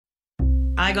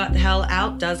I Got the Hell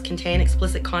Out does contain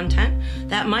explicit content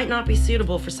that might not be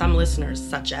suitable for some listeners,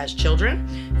 such as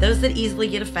children, those that easily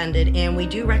get offended, and we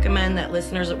do recommend that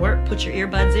listeners at work put your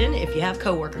earbuds in if you have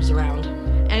coworkers around.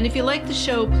 And if you like the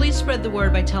show, please spread the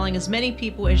word by telling as many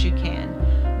people as you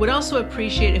can. Would also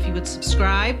appreciate if you would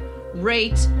subscribe,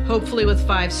 rate, hopefully with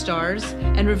 5 stars,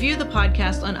 and review the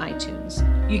podcast on iTunes.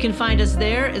 You can find us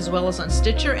there as well as on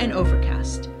Stitcher and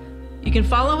Overcast. You can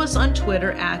follow us on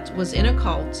Twitter at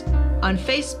WasInACult, on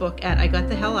Facebook at I Got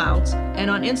the Hell Out, and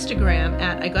on Instagram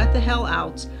at I Got the Hell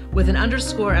Out with an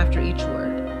underscore after each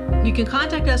word. You can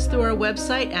contact us through our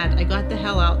website at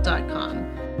IGotTheHellOut.com.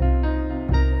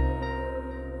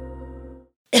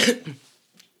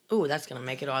 Ooh, that's going to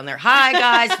make it on there. Hi,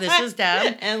 guys. This is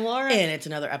Deb. And Laura. And it's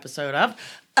another episode of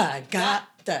I Got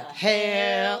the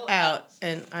Hell Out.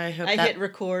 And I hope I hit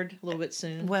record a little bit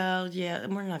soon. Well, yeah,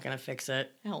 we're not going to fix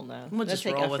it. Hell no. We'll just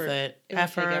roll with it. It will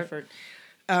take effort.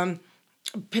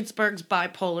 Pittsburgh's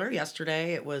bipolar.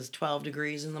 Yesterday, it was 12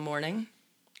 degrees in the morning.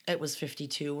 It was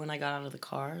 52 when I got out of the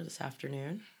car this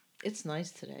afternoon. It's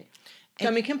nice today.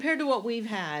 I mean, compared to what we've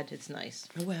had, it's nice.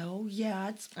 Well, yeah,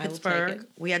 it's Pittsburgh.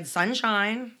 We had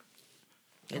sunshine.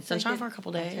 We had sunshine for a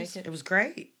couple days. It was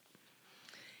great.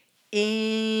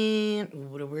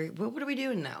 And what are we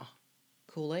doing now?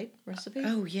 Kool-Aid recipe?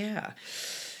 Oh, yeah.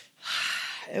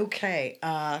 Okay.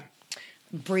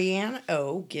 Brianne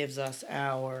O gives us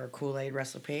our Kool-Aid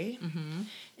recipe. Mm-hmm.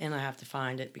 And I have to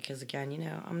find it because, again,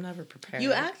 I'm never prepared.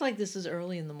 You act like this is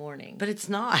early in the morning. But it's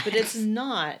not. But it's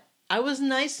not. I was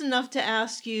nice enough to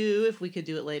ask you if we could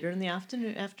do it later in the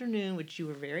afternoon, which you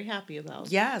were very happy about.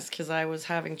 Yes, because I was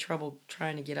having trouble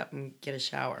trying to get up and get a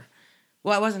shower.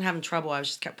 Well, I wasn't having trouble. I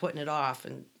just kept putting it off.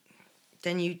 And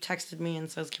then you texted me and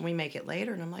says, can we make it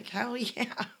later? And I'm like, hell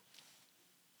yeah.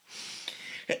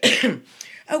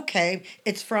 Okay,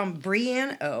 it's from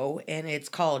Brianne O, and it's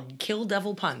called Kill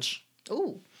Devil Punch.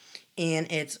 Ooh.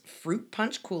 And it's fruit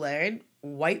punch Kool-Aid,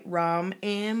 white rum,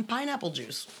 and pineapple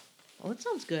juice. Well, that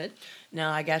sounds good.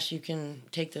 Now, I guess you can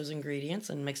take those ingredients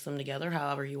and mix them together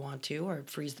however you want to, or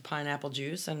freeze the pineapple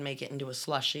juice and make it into a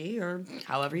slushie, or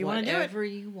however you want to do it. Whatever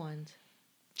you want.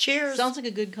 Cheers. Sounds like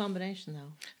a good combination,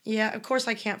 though. Yeah, of course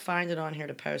I can't find it on here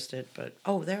to post it, but,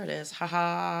 oh, there it is.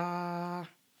 Ha-ha.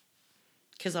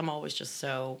 Because I'm always just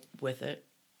so with it.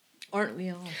 Aren't we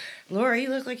all? Laura, you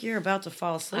look like you're about to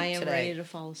fall asleep today. I am ready to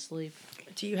fall asleep.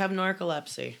 Do you have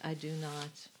narcolepsy? I do not.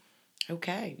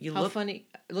 Okay. How funny.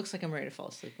 It looks like I'm ready to fall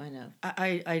asleep. I know.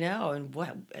 I know. And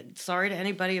what? Sorry to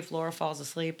anybody if Laura falls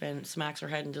asleep and smacks her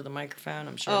head into the microphone.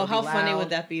 I'm sure. Oh, how funny would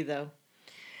that be, though?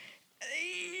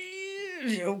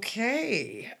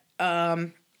 Okay.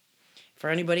 For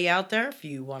anybody out there, if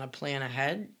you want to plan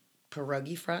ahead,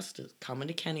 Pierogi Fest is coming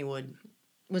to Kennywood.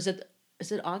 Is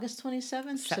it August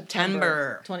 27th?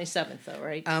 September 27th, though,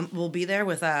 right? We'll be there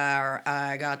with our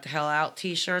I Got the Hell Out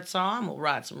t-shirts on. We'll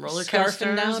ride some roller coasters.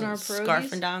 Scarfing down our pierogies?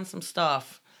 Scarfing down some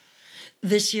stuff.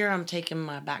 This year, I'm taking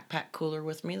my backpack cooler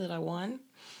with me that I won.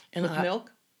 And with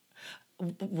milk?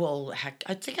 Well, heck,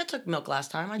 I think I took milk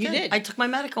last time. You did? I took my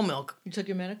medical milk. You took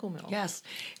your medical milk? Yes.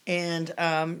 And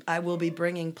I will be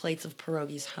bringing plates of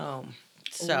pierogies home.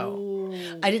 So,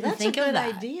 ooh, I didn't think of that. That's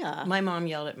a good idea. My mom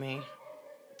yelled at me.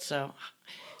 So,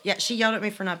 yeah, she yelled at me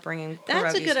for not bringing pierogies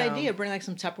That's a good home. idea. Bring like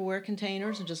some Tupperware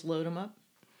containers and just load them up.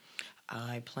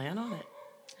 I plan on it.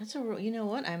 You know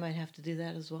what? I might have to do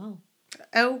that as well.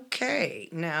 Okay.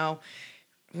 Now,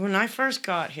 when I first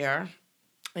got here,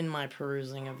 in my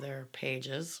perusing of their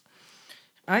pages,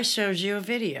 I showed you a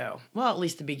video. Well, at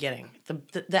least the beginning.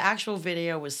 The actual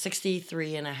video was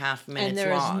 63 and a half minutes long. And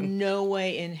there is no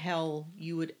way in hell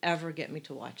you would ever get me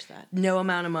to watch that. No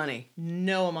amount of money.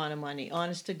 No amount of money.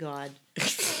 Honest to God.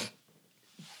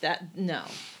 No.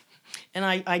 And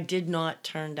I did not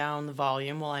turn down the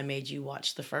volume while I made you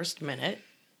watch the first minute.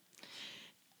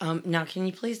 Now, can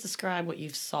you please describe what you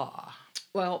saw?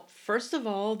 Well, first of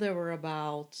all, there were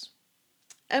about...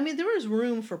 there was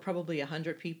room for probably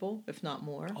 100 people, if not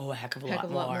more. Oh, a heck of a lot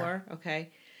more. Okay.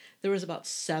 There was about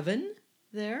 7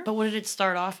 there. But what did it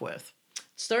start off with?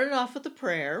 Started off with a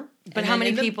prayer. But how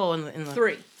many people in the...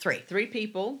 3. 3. 3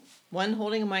 people. One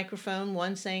holding a microphone,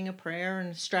 one saying a prayer,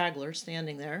 and a straggler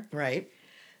standing there. Right.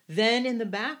 Then in the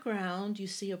background, you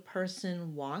see a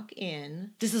person walk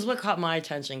in. This is what caught my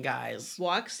attention, guys.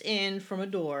 Walks in from a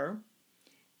door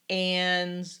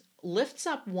and lifts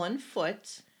up one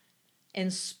foot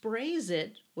and sprays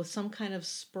it with some kind of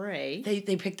spray.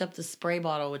 They picked up the spray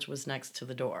bottle, which was next to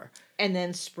the door. And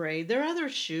then sprayed their other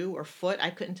shoe or foot. I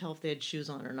couldn't tell if they had shoes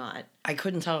on or not. I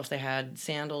couldn't tell if they had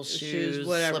sandals, shoes,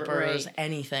 whatever, slippers, right.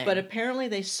 anything. But apparently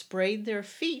they sprayed their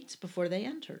feet before they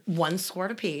entered. 1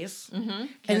 squirt apiece. Mm-hmm.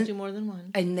 Can't do more than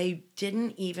one. And they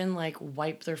didn't even, like,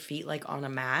 wipe their feet, like, on a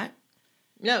mat.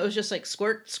 No, it was just like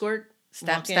squirt, squirt,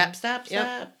 step, step, step,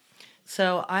 step.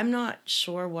 So I'm not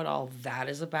sure what all that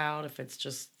is about, if it's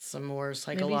just some more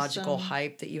psychological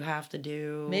hype that you have to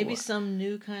do. Maybe some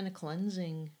new kind of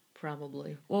cleansing,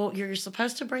 probably. Well, you're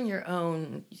supposed to bring your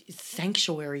own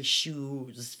sanctuary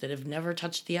shoes that have never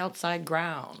touched the outside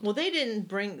ground. Well, they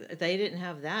didn't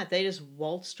have that. They just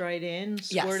waltzed right in,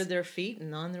 squirted their feet,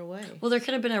 and on their way. Well, there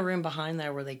could have been a room behind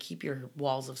there where they keep your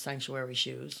walls of sanctuary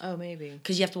shoes. Oh, maybe.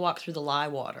 Because you have to walk through the lye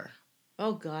water.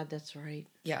 Oh, God, that's right.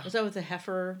 Yeah. Was that with the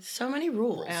heifer? So many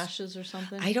rules. Or ashes or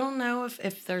something? I don't know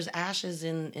if there's ashes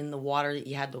in the water that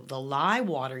you had, the lye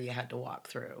water you had to walk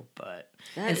through. But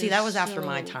that was after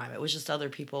my time. It was just other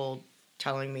people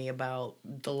telling me about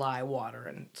the lye water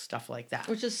and stuff like that.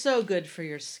 Which is so good for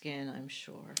your skin, I'm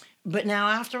sure. But now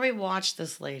after we watched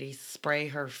this lady spray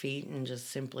her feet and just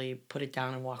simply put it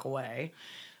down and walk away,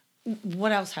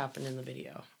 what else happened in the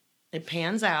video? It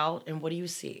pans out, and what do you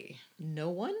see? No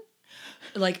one?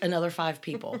 Like another 5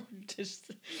 people.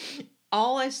 Just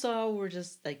all I saw were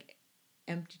just like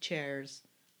empty chairs.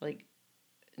 Like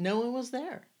no one was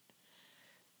there.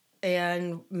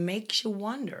 And makes you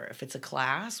wonder if it's a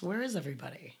class, where is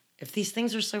everybody? If these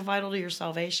things are so vital to your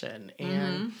salvation,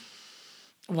 and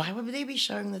why would they be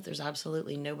showing that there's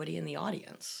absolutely nobody in the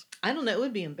audience? I don't know. It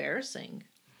would be embarrassing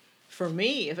for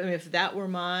me if that were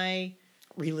my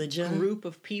religion group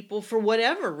of people for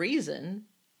whatever reason.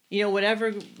 You know,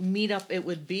 whatever meetup it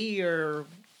would be or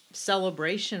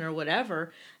celebration or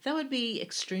whatever, that would be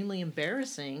extremely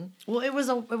embarrassing. Well, it was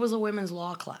a women's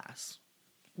law class,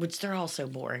 which they're all so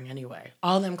boring anyway.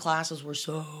 All them classes were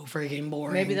so freaking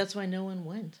boring. Maybe that's why no one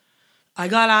went. I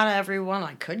got out of every one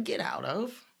I could get out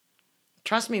of.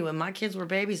 Trust me, when my kids were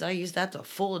babies, I used that to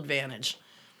full advantage.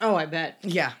 Oh, I bet.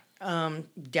 Yeah.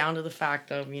 Down to the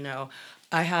fact of,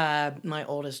 I had my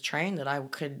oldest trained that I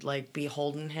could, like, be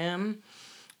holding him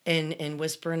and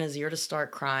whisper in his ear to start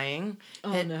crying.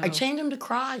 Oh, and no. I trained him to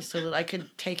cry so that I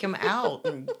could take him out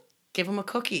and give him a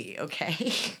cookie,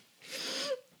 okay?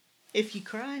 If you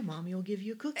cry, Mommy will give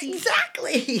you a cookie.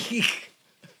 Exactly.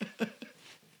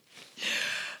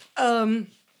 Well,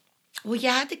 you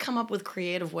had to come up with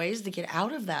creative ways to get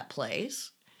out of that place.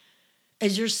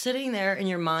 As you're sitting there and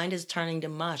your mind is turning to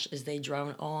mush as they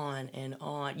drone on and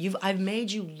on. I've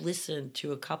made you listen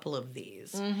to a couple of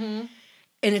these. Mm-hmm.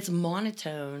 And it's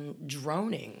monotone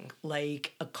droning,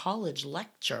 like a college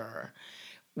lecture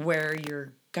where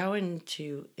you're going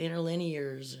to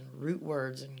interlinears and root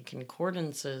words and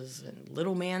concordances and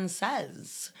little man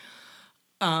says.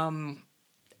 And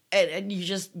you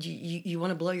just, you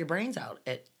want to blow your brains out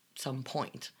at some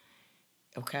point.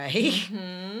 Okay?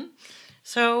 Mm-hmm.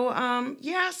 So,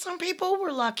 some people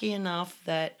were lucky enough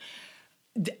that,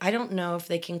 I don't know if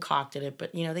they concocted it,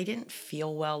 but, they didn't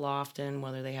feel well often,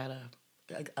 whether they had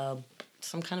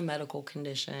some kind of medical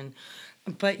condition.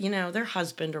 But, their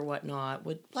husband or whatnot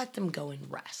would let them go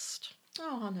and rest.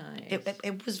 Oh, nice.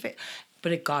 It was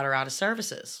but it got her out of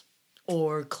services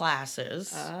or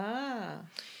classes. Ah.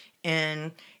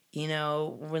 And,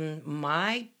 when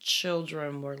my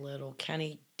children were little,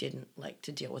 Kenny didn't like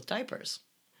to deal with diapers.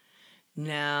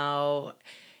 Now,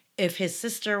 if his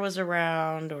sister was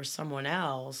around or someone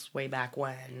else way back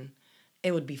when,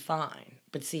 it would be fine.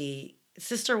 But see,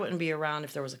 sister wouldn't be around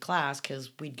if there was a class because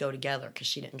we'd go together because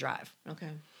she didn't drive.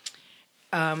 Okay.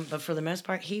 But for the most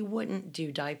part, he wouldn't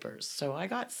do diapers. So I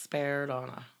got spared on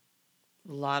a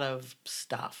lot of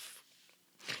stuff.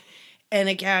 And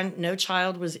again, no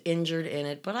child was injured in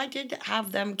it, but I did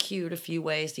have them cued a few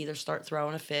ways to either start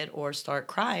throwing a fit or start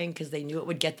crying because they knew it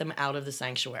would get them out of the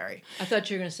sanctuary. I thought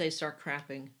you were going to say start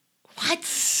crapping. What?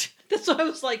 That's why I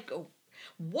was like,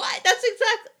 what? That's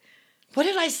exactly... What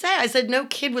did I say? I said no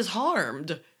kid was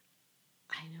harmed.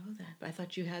 I know that, but I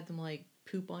thought you had them, like,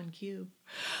 poop on cue.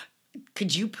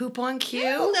 Could you poop on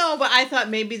cue? No, but I thought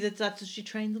maybe that's what she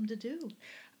trained them to do.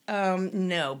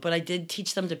 No, but I did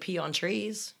teach them to pee on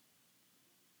trees.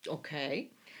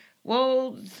 Okay.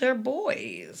 Well, they're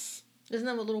boys. Isn't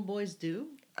that what little boys do?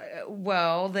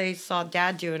 Well, they saw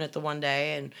Dad doing it the one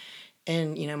day,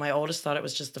 and my oldest thought it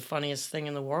was just the funniest thing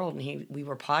in the world, and we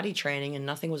were potty training, and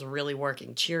nothing was really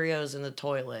working. Cheerios in the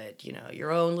toilet, your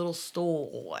own little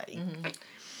stool. Mm-hmm.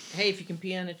 Hey, if you can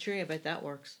pee on a tree, I bet that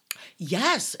works.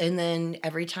 Yes, and then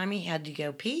every time he had to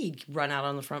go pee, he'd run out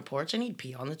on the front porch, and he'd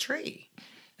pee on the tree.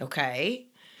 Okay.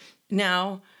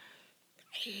 Now,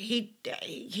 he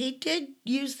did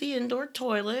use the indoor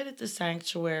toilet at the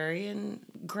sanctuary and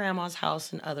grandma's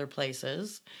house and other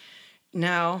places.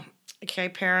 Now, okay,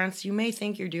 parents, you may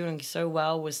think you're doing so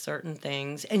well with certain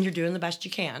things and you're doing the best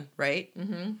you can, right?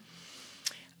 Mm-hmm.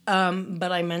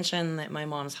 But I mentioned that my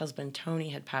mom's husband, Tony,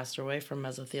 had passed away from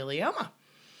mesothelioma.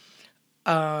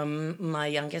 My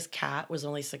youngest cat was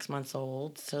only 6 months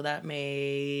old, so that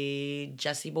made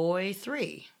Jesse Boy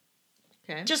 3.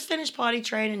 Okay. Just finished potty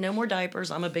training, no more diapers.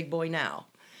 I'm a big boy now.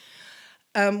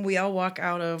 We all walk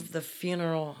out of the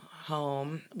funeral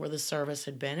home where the service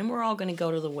had been, and we're all going to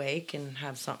go to the wake and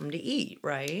have something to eat,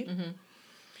 right? Mm-hmm.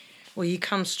 Well, you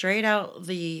come straight out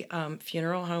the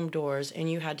funeral home doors, and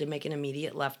you had to make an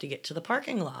immediate left to get to the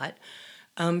parking lot.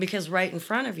 Because right in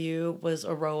front of you was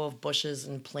a row of bushes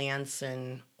and plants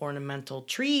and ornamental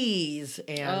trees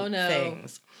and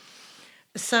things.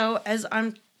 So as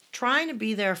I'm trying to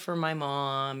be there for my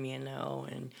mom,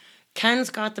 and Ken's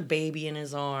got the baby in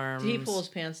his arms. Did he pull his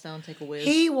pants down, take a whiz?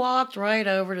 He walked right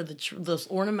over to this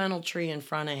ornamental tree in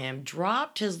front of him,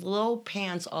 dropped his little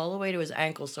pants all the way to his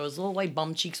ankles, so his little white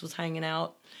bum cheeks was hanging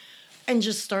out, and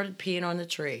just started peeing on the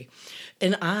tree.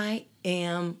 And I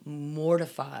am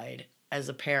mortified as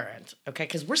a parent, okay?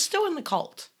 Because we're still in the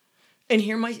cult. And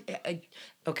here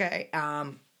okay,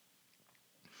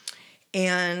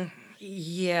 and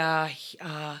yeah,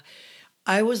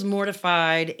 I was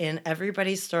mortified and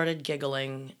everybody started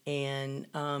giggling. And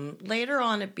later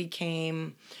on it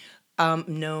became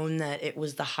known that it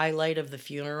was the highlight of the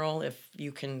funeral, if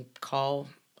you can call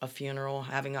a funeral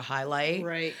having a highlight.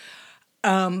 Right.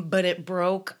 But it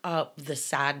broke up the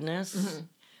sadness. Mm-hmm.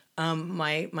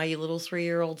 My little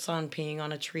 3-year-old son peeing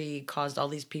on a tree caused all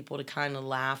these people to kind of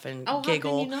laugh and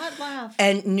giggle. How can you not laugh?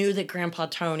 And knew that Grandpa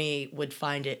Tony would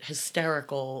find it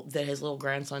hysterical that his little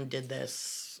grandson did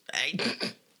this.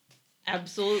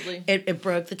 Absolutely. It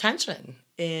broke the tension.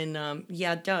 And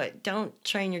don't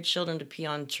train your children to pee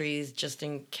on trees just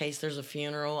in case there's a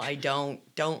funeral. I don't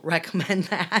recommend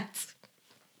that.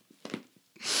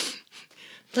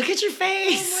 Look at your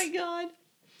face. Oh my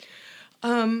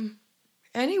God.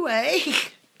 Anyway,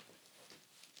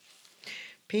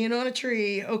 peeing on a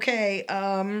tree. Okay.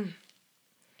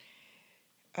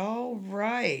 All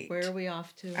right. Where are we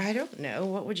off to? I don't know.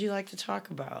 What would you like to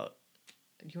talk about?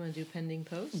 Do you want to do pending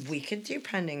posts? We could do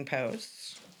pending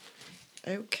posts.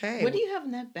 Okay. What do you have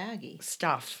in that baggie?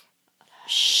 Stuff.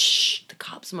 Shh. The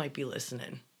cops might be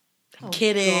listening. I'm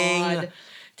kidding. God.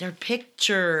 They're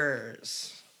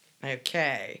pictures.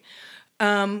 Okay.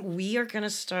 We are going to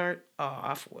start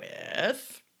off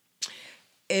with,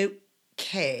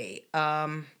 okay,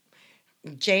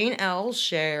 Jane L.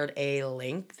 shared a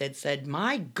link that said,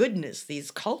 "My goodness,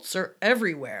 these cults are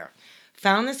everywhere.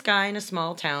 Found this guy in a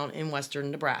small town in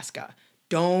western Nebraska.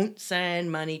 Don't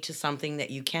send money to something that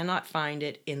you cannot find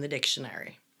it in the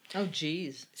dictionary." Oh,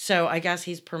 geez. So I guess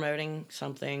he's promoting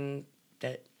something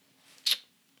that...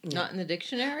 Not in the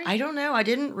dictionary? I don't know. I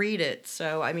didn't read it.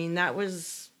 So, I mean, that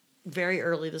was very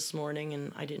early this morning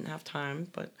and I didn't have time,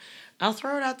 but I'll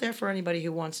throw it out there for anybody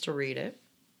who wants to read it.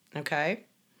 Okay?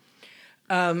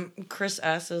 Chris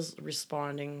S. is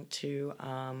responding to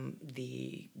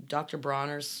the Dr.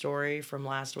 Bronner's story from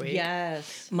last week.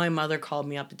 Yes. My mother called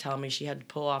me up to tell me she had to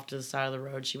pull off to the side of the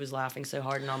road. She was laughing so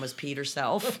hard and almost peed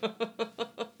herself.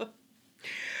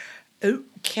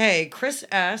 Okay, Chris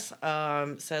S.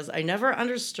 Says, "I never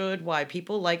understood why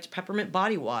people liked peppermint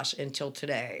body wash until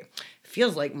today.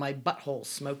 Feels like my butthole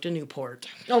smoked a Newport."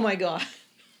 Oh, my God.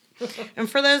 And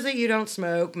for those that you don't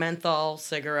smoke, menthol,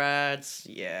 cigarettes,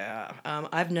 yeah.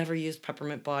 I've never used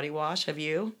peppermint body wash. Have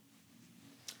you?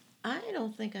 I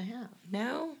don't think I have.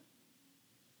 No?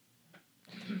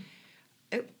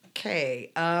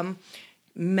 Okay.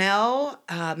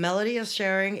 Melody is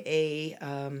sharing a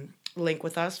link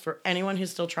with us for anyone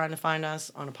who's still trying to find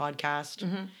us on a podcast.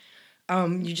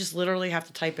 Mm-hmm. You just literally have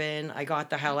to type in, "I got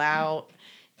the hell out,"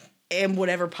 and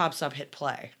whatever pops up, hit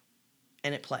play.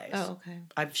 And it plays. Oh, okay.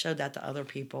 I've showed that to other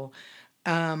people.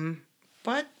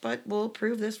 But we'll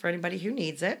approve this for anybody who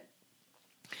needs it.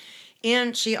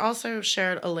 And she also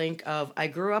shared a link of, "I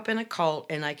grew up in a cult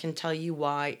and I can tell you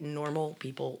why normal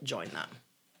people join them."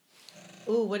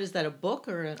 Ooh, what is that, a book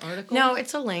or an article? No,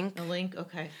 it's a link. A link?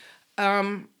 Okay.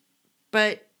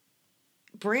 But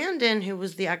Brandon, who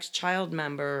was the ex-child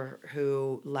member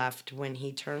who left when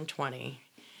he turned 20,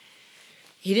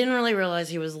 he didn't really realize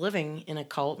he was living in a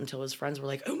cult until his friends were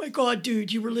like, "Oh my God,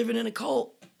 dude, you were living in a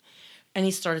cult." And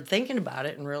he started thinking about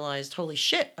it and realized, holy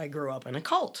shit, I grew up in a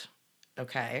cult.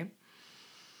 Okay.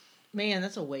 Man,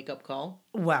 that's a wake-up call.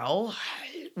 Well,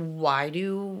 why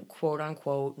do quote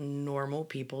unquote normal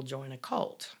people join a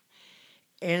cult?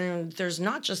 And there's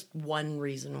not just one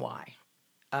reason why.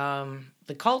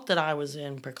 The cult that I was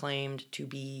in proclaimed to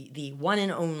be the one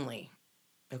and only.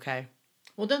 Okay.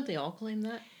 Well, don't they all claim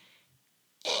that?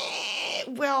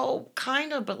 Well,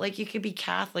 kind of, but like you could be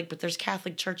Catholic, but there's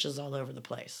Catholic churches all over the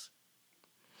place.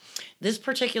 This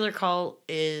particular cult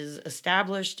is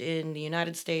established in the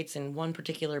United States in one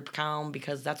particular town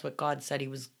because that's what God said he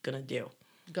was going to do.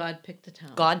 God picked the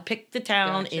town. God picked the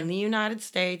town Gotcha. in the United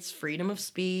States, freedom of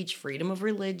speech, freedom of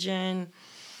religion.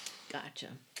 Gotcha.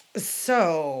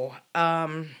 So,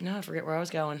 no, I forget where I was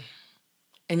going.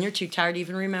 And you're too tired to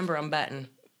even remember, I'm betting.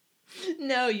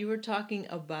 No, you were talking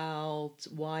about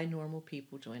why normal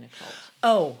people join a cult.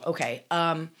 Oh, okay.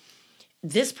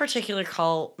 This particular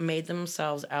cult made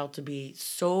themselves out to be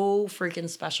so freaking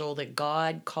special that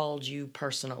God called you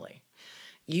personally.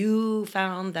 You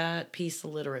found that piece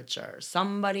of literature.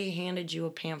 Somebody handed you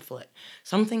a pamphlet.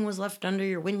 Something was left under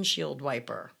your windshield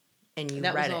wiper, and you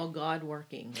That read was it. all God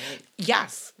working, right?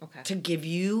 Yes. Okay. To give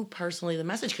you personally the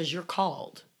message because you're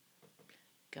called.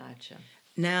 Gotcha.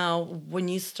 Now, when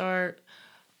you start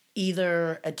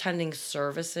either attending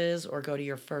services or go to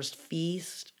your first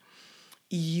feast,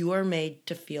 you are made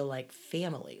to feel like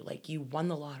family, like you won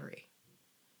the lottery.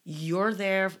 You're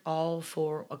there all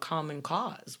for a common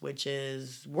cause, which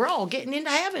is we're all getting into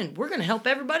heaven. We're going to help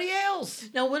everybody else.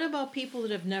 Now, what about people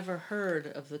that have never heard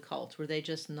of the cult? Were they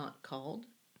just not called?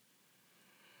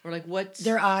 Or like what's...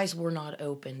 Their eyes were not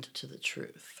opened to the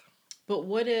truth. But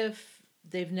what if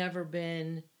they've never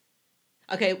been...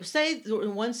 Okay, say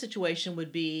one situation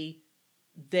would be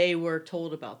they were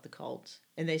told about the cult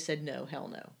and they said no, hell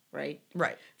no, right?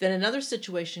 Right. Then another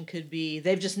situation could be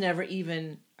they've just never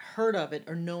even heard of it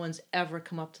or no one's ever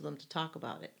come up to them to talk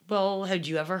about it. Well, had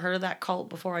you ever heard of that cult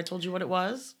before I told you what it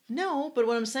was? No, but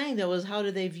what I'm saying though is how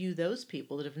do they view those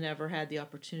people that have never had the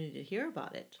opportunity to hear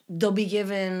about it? They'll be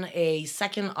given a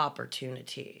second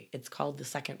opportunity. It's called the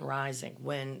second rising.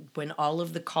 When all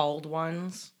of the called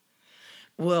ones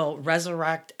will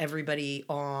resurrect everybody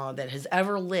that has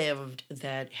ever lived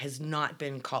that has not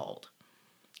been called.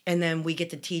 And then we get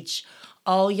to teach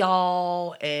all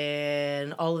y'all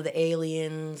and all of the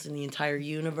aliens in the entire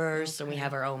universe. Okay. And we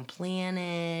have our own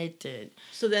planet. And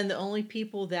So then the only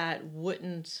people that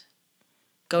wouldn't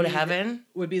go to Either- heaven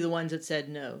would be the ones that said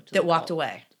no. To that the walked cult.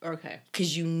 away Okay,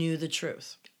 because you knew the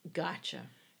truth. gotcha.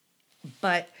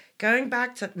 But going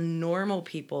back to normal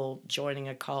people joining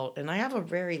a cult, and I have a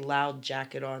very loud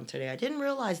jacket on today. I didn't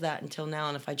realize that until now,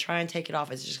 and if I try and take it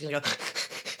off, it's just going to go...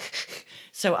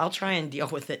 So I'll try and deal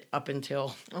with it up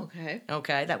until... Okay.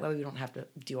 Okay, that way we don't have to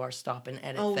do our stop and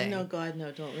edit Oh, thing. no, God,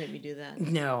 no, don't make me do that.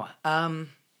 No.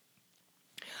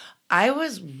 I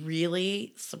was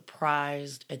really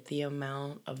surprised at the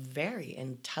amount of very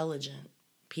intelligent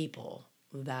people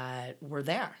that were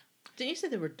there. Didn't you say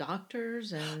there were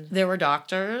doctors and... There were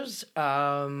doctors.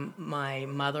 My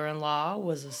mother-in-law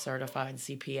was a certified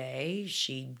CPA.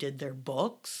 She did their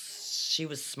books. She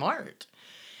was smart.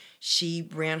 She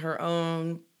ran her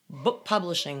own book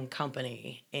publishing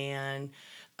company. And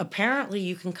apparently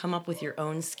you can come up with your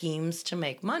own schemes to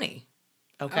make money.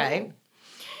 Okay? Oh.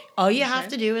 All you have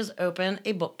Okay. to do is open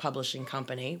a book publishing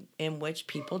company in which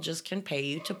people just can pay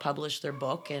you to publish their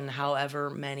book and however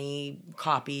many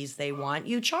copies they want,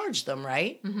 you charge them,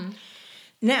 right? Mm-hmm.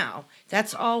 Now,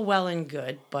 that's all well and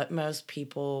good, but most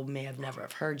people may have never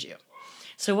have heard you.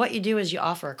 So what you do is you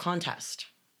offer a contest,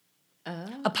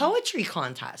 Oh. a poetry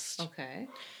contest. Okay.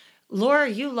 Laura,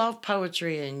 you love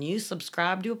poetry and you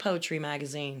subscribe to a poetry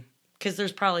magazine because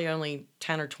there's probably only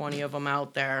 10 or 20 of them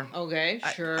out there. Okay,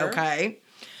 sure. Okay.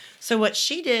 So what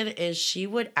she did is she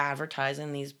would advertise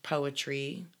in these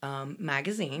poetry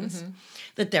magazines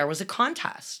that there was a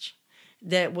contest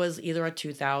that was either a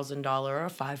 $2,000 or a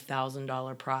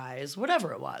 $5,000 prize,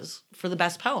 whatever it was, for the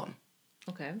best poem.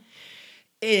 Okay.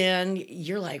 And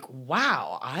you're like,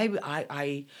 wow, I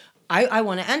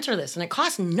want to enter this, and it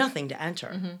costs nothing to enter.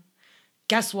 Mm-hmm.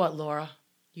 Guess what, Laura?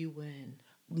 You win.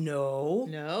 No.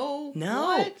 No? No.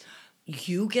 What?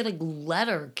 You get a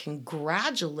letter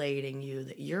congratulating you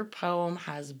that your poem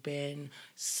has been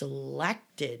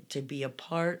selected to be a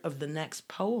part of the next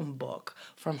poem book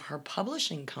from her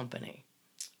publishing company.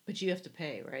 But you have to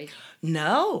pay, right?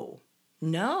 No,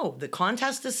 the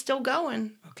contest is still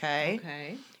going, okay?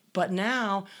 Okay. But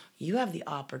now you have the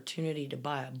opportunity to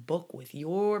buy a book with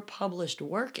your published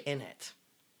work in it,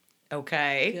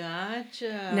 okay?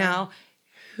 Gotcha. Now,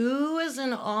 who as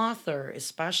an author,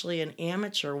 especially an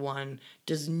amateur one,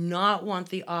 does not want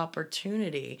the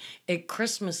opportunity at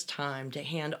Christmas time to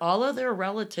hand all of their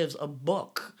relatives a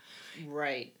book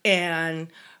Right. and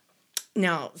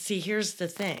Now, see, here's the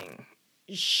thing.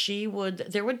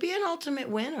 There would be an ultimate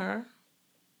winner,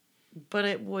 but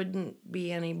it wouldn't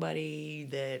be anybody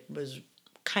that was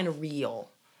kind of real.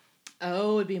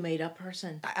 Oh, it'd be a made up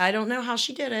person. I don't know how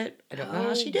she did it.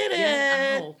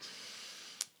 Yeah.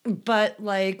 But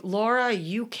like, Laura,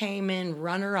 you came in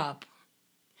runner up.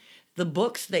 The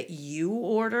books that you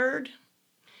ordered,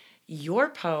 your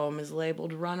poem is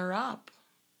labeled runner up.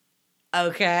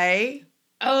 Okay?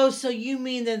 Oh, so you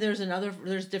mean that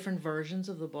there's different versions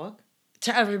of the book?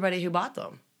 To everybody who bought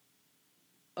them.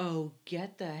 Oh,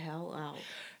 get the hell out.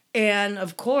 And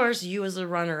of course, you as a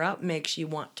runner up makes you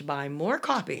want to buy more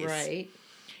copies. Right.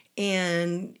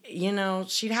 And,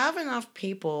 she'd have enough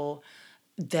people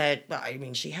that,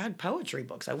 she had poetry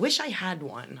books. I wish I had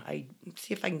one. I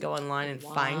see if I can go online and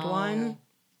find one.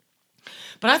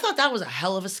 But I thought that was a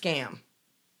hell of a scam.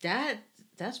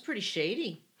 That's pretty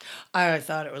shady. I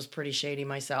thought it was pretty shady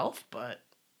myself, but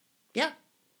yeah.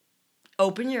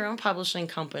 Open your own publishing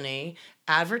company,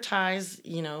 advertise,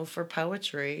 for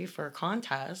poetry, for a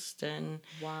contest, and...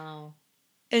 Wow.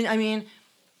 And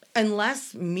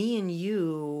unless me and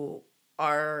you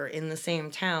are in the same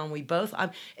town, we both...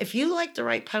 if you like to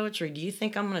write poetry, do you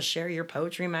think I'm going to share your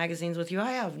poetry magazines with you?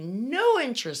 I have no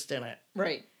interest in it.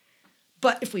 Right.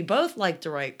 But if we both like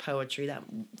to write poetry,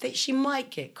 she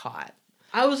might get caught.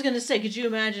 I was going to say, could you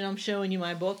imagine I'm showing you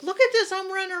my book? Look at this, I'm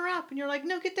runner-up. And you're like,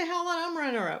 no, get the hell out, I'm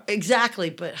runner-up. Exactly,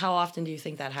 but how often do you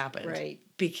think that happened? Right.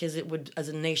 Because it would, as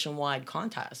a nationwide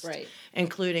contest. Right.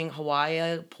 Including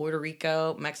Hawaii, Puerto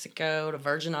Rico, Mexico, the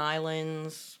Virgin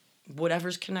Islands,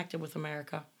 whatever's connected with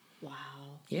America. Wow.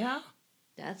 Yeah.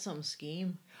 That's some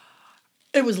scheme.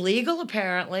 It was legal,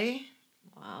 apparently.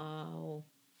 Wow.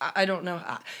 I don't know.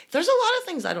 There's a lot of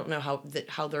things I don't know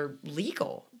how they're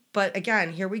legal. But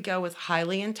again, here we go with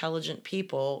highly intelligent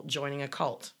people joining a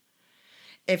cult.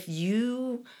 If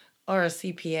you are a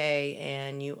CPA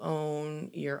and you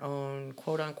own your own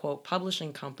quote-unquote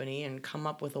publishing company and come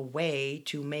up with a way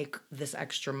to make this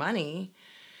extra money,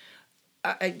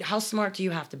 how smart do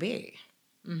you have to be?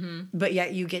 Mm-hmm. But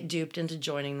yet you get duped into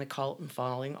joining the cult and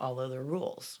following all of their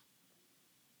rules.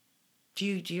 Do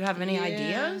you have any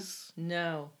ideas?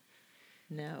 No.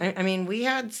 We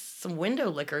had some window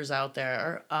lickers out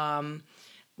there,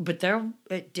 but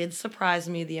it did surprise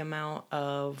me the amount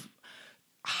of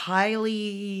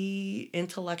highly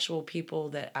intellectual people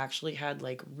that actually had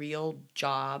like real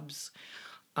jobs.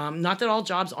 Not that all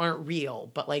jobs aren't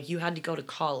real, but like you had to go to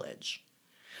college.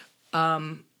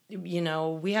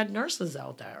 We had nurses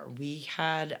out there. We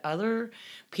had other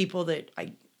people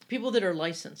People that are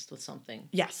licensed with something.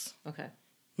 Yes. Okay.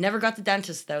 Never got the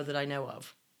dentist though that I know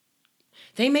of.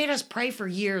 They made us pray for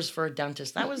years for a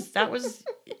dentist. That was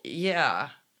yeah.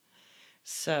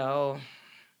 So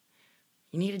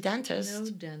you need a dentist. No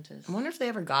dentist. I wonder if they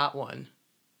ever got one.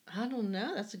 I don't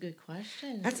know. That's a good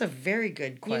question. That's a very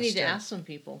good question. You need to ask some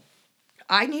people.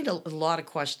 I need a lot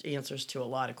of answers to a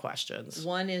lot of questions.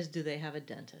 One is, do they have a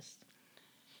dentist?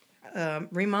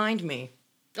 Remind me.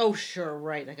 Oh, sure,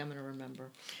 right. Like I'm going to remember.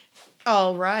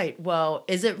 Oh, right. Well,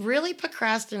 is it really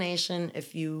procrastination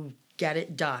if you get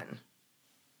it done?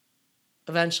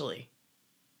 Eventually.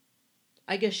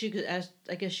 I guess you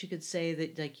could say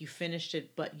that like you finished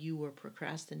it, but you were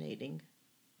procrastinating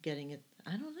getting it.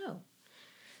 I don't know.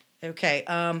 Okay.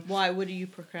 Why? What are you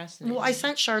procrastinating? Well, I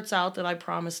sent shirts out that I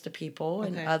promised to people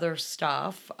and Okay. other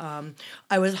stuff.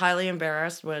 I was highly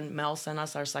embarrassed when Mel sent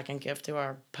us our second gift to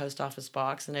our post office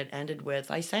box, and it ended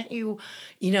with, "I sent you,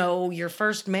 your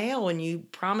first mail, and you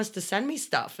promised to send me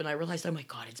stuff." And I realized, oh my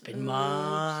God, it's been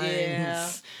months.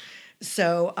 Yeah.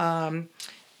 So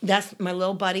that's my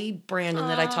little buddy Brandon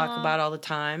that I talk about all the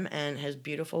time, and his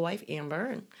beautiful wife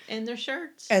Amber, And their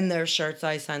shirts. and their shirts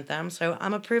I sent them. So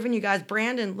I'm approving you guys.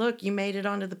 Brandon, look, you made it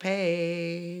onto the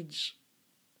page.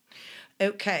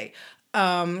 Okay.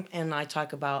 And I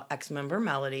talk about ex-member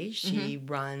Melody. She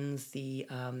runs the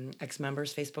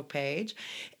ex-members Facebook page.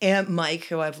 And Mike,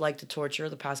 who I've liked to torture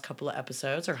the past couple of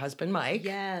episodes, her husband Mike.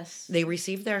 Yes. They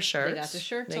received their shirts. They got their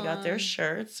shirts They got their on.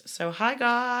 shirts. So hi,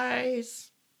 guys.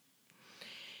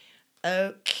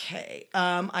 Okay.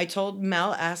 I told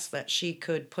Mel S that she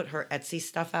could put her Etsy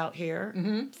stuff out here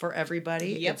for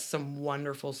everybody. Yep. It's some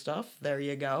wonderful stuff. There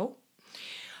you go.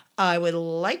 I would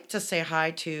like to say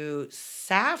hi to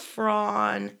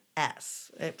Saffron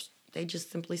S. They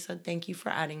just simply said thank you for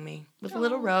adding me with a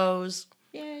little rose.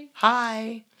 Yay.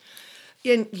 Hi.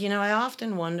 And, I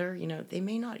often wonder, they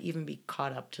may not even be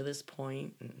caught up to this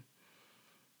point, and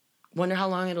wonder how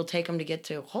long it'll take them to get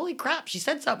to, holy crap, she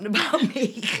said something about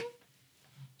me.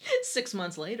 6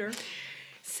 months later.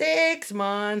 6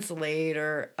 months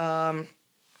later.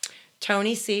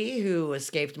 Tony C., who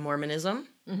escaped Mormonism,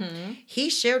 he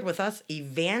shared with us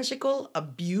Evangelical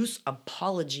Abuse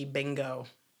Apology Bingo.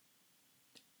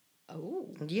 Oh.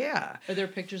 Yeah. Are there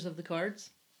pictures of the cards?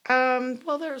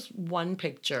 Well, there's one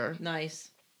picture.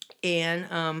 Nice.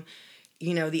 And,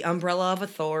 the umbrella of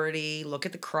authority, look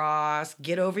at the cross,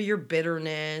 get over your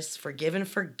bitterness, forgive and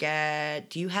forget.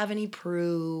 Do you have any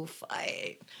proof?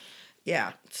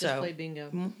 Yeah. Just play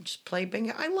bingo. Just play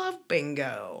bingo. I love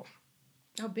bingo.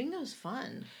 Oh, bingo's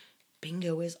fun.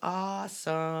 Bingo is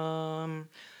awesome.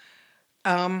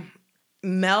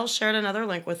 Mel shared another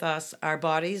link with us. Our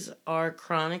bodies are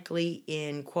chronically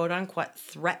in quote-unquote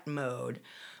threat mode,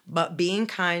 but being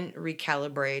kind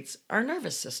recalibrates our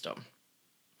nervous system.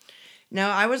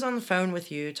 Now, I was on the phone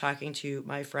with you talking to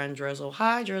my friend Drizzle.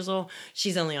 Hi, Drizzle.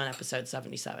 She's only on episode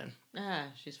 77.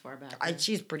 She's far back.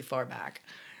 She's pretty far back.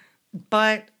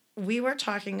 But we were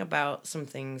talking about some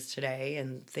things today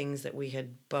and things that we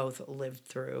had both lived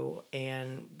through,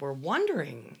 and we're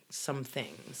wondering some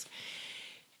things.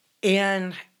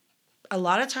 And a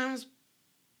lot of times,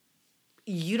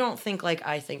 you don't think like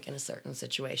I think in a certain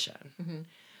situation.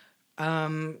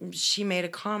 She made a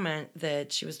comment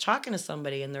that she was talking to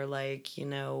somebody and they're like,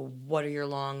 what are your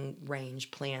long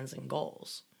range plans and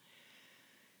goals?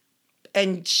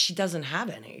 And she doesn't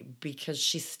have any because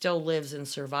she still lives in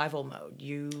survival mode.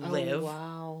 You live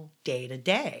day to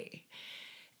day.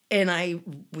 And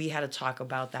we had a talk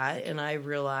about that, and I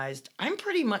realized I'm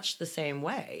pretty much the same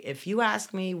way. If you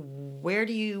ask me, where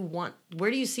do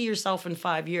you see yourself in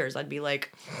 5 years? I'd be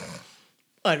like,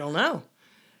 I don't know.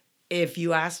 If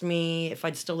you asked me if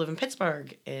I'd still live in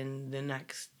Pittsburgh in the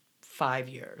next 5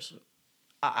 years,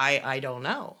 I don't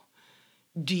know.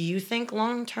 Do you think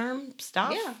long-term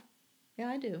stuff? Yeah,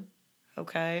 I do.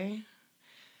 Okay.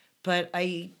 But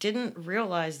I didn't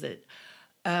realize that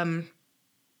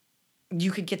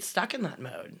you could get stuck in that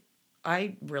mode.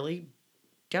 I really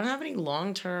don't have any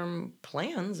long-term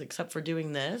plans except for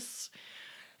doing this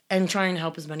and trying to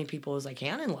help as many people as I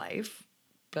can in life.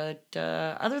 But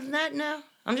other than that, no.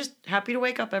 I'm just happy to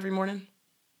wake up every morning.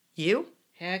 You?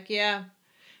 Heck yeah.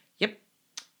 Yep.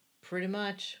 Pretty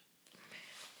much.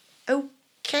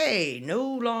 Okay,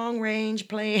 no long-range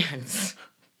plans.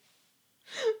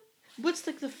 What's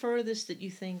the furthest that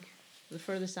you think, the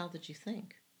furthest out that you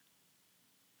think?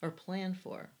 Or plan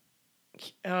for?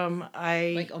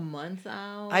 Like a month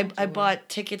out? I bought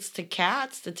tickets to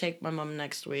Cats to take my mom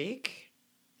next week.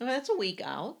 Oh, that's a week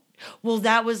out. Well,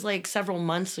 that was like several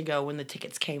months ago when the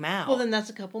tickets came out. Well, then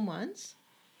that's a couple months.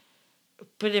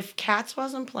 But if Cats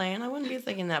wasn't playing, I wouldn't be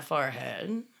thinking that far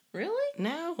ahead. Really?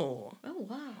 No. Oh,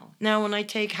 wow. Now, when I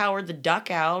take Howard the Duck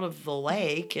out of the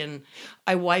lake and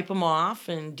I wipe him off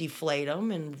and deflate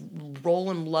him and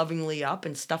roll him lovingly up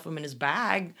and stuff him in his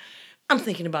bag, I'm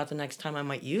thinking about the next time I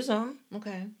might use him.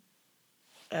 Okay.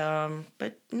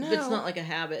 But no. It's not like a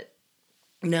habit.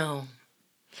 No.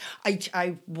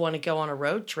 I want to go on a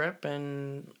road trip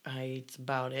and it's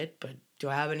about it, but do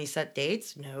I have any set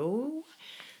dates? No.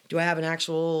 Do I have an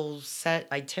actual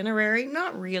set itinerary?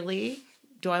 Not really.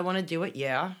 Do I want to do it?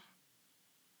 Yeah.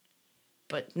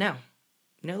 But no.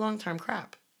 No long-term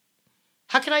crap.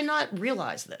 How could I not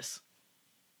realize this?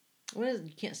 What is it?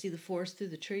 You can't see the forest through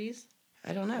the trees?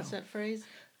 I don't know. What's that phrase?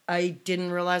 I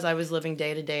didn't realize I was living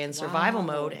day to day in survival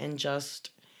mode and just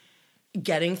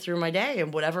getting through my day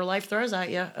and whatever life throws at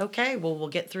you. Okay, well, we'll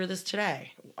get through this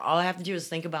today. All I have to do is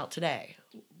think about today.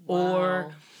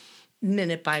 Or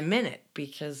minute by minute,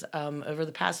 because over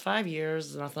the past 5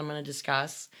 years, nothing I'm going to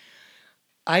discuss,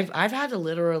 I've had to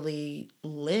literally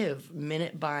live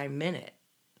minute by minute.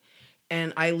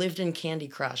 And I lived in Candy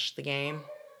Crush, the game,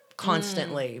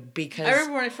 constantly because I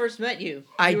remember when I first met you.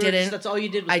 That's all you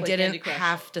did was I play Candy didn't Crush.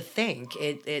 have to think.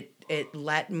 It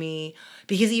let me,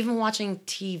 because even watching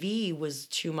TV was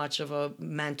too much of a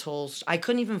mental. I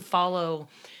couldn't even follow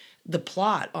the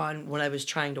plot on when I was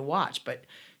trying to watch. But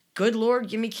good Lord,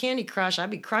 give me Candy Crush. I'd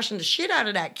be crushing the shit out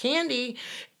of that candy.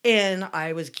 And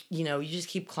I was, you just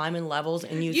keep climbing levels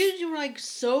and you were like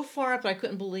so far up that I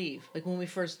couldn't believe. Like when we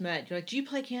first met, you're like, do you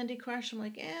play Candy Crush? I'm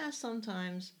like, yeah,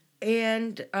 sometimes.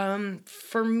 And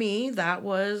for me, that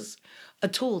was a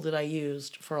tool that I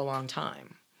used for a long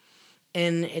time.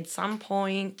 And at some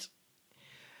point,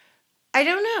 I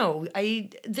don't know.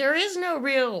 There is no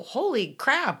real holy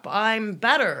crap, I'm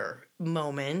better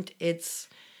moment. It's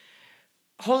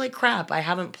holy crap, I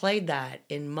haven't played that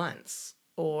in months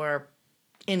or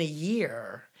in a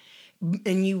year.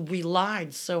 And you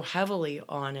relied so heavily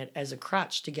on it as a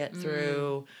crutch to get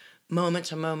through moment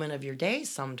to moment of your day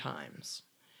sometimes.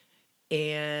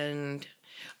 And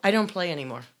I don't play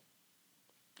anymore.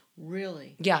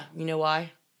 Really? Yeah, you know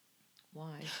why?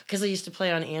 Why? Because I used to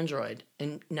play on Android,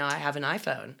 and now I have an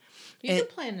iPhone. You can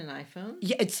play on an iPhone.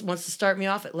 Yeah, it wants to start me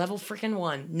off at level freaking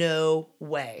 1. No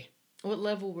way. What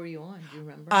level were you on? Do you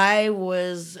remember? I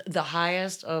was the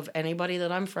highest of anybody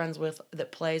that I'm friends with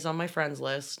that plays on my friends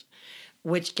list,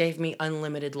 which gave me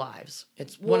unlimited lives.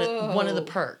 It's one of the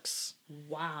perks.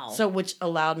 Wow. So, which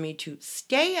allowed me to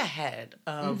stay ahead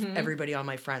of everybody on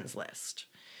my friends list.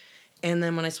 And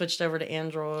then when I switched over to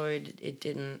Android, it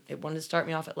wanted to start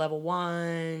me off at level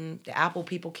 1. The Apple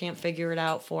people can't figure it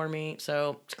out for me,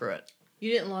 so screw it.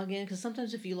 You didn't log in? Because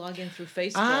sometimes if you log in through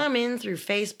Facebook... I'm in through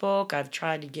Facebook. I've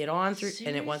tried to get on through... Seriously?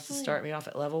 And it wants to start me off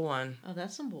at level 1. Oh,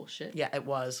 that's some bullshit. Yeah, it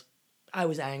was. I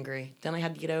was angry. Then I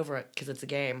had to get over it because it's a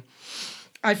game.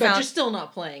 But you're still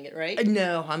not playing it, right?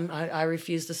 No, I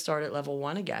refuse to start at level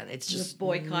 1 again. It's just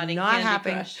boycotting not Candy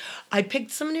happening. Crush. I picked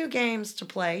some new games to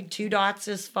play. 2 Dots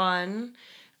is fun.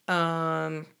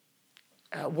 Wordscapes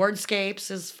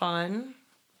is fun.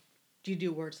 Do you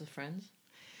do Words with Friends?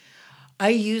 I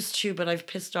used to, but I've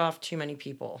pissed off too many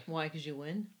people. Why? Because you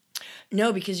win?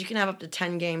 No, because you can have up to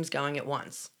 10 games going at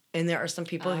once. And there are some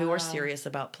people who are serious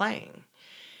about playing.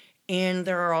 And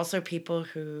there are also people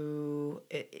who,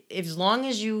 as long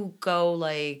as you go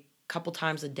like a couple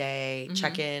times a day,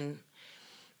 check in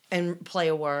and play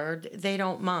a word, they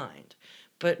don't mind.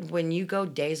 But when you go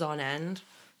days on end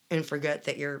and forget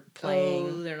that you're playing...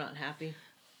 Oh, they're not happy.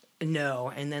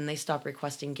 No, and then they stop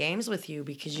requesting games with you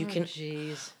because you can...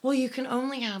 Jeez. Well, you can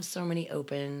only have so many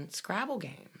open Scrabble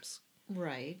games.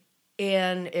 Right.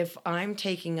 And if I'm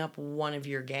taking up one of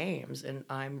your games and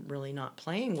I'm really not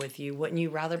playing with you, wouldn't you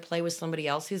rather play with somebody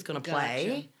else who's going to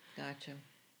play? Gotcha.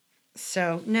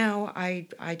 So, no, I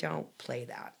don't play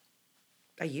that.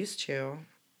 I used to.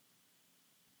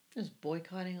 Just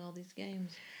boycotting all these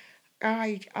games.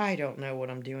 I don't know what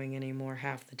I'm doing anymore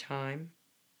half the time.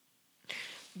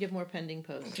 You have more pending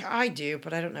posts. I do,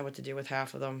 but I don't know what to do with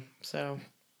half of them. So,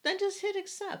 then just hit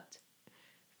accept.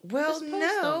 well, Just post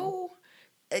no.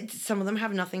 Some of them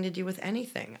have nothing to do with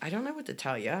anything. I don't know what to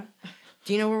tell you.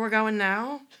 Do you know where we're going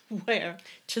now? Where?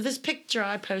 To this picture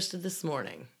I posted this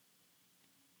morning.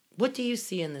 What do you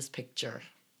see in this picture?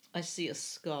 I see a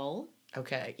skull.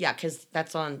 Okay. Yeah, because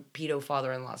that's on pedo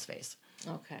father-in-law's face.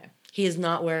 Okay. He is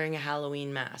not wearing a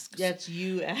Halloween mask. That's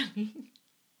you adding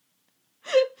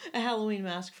a Halloween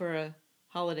mask for a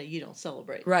holiday you don't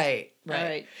celebrate. Right. All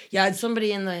right. Yeah, and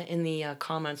somebody in the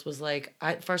comments was like,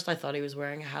 at first I thought he was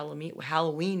wearing a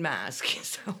Halloween mask.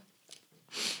 So.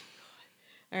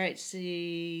 All right. Let's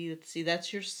see.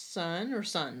 That's your son or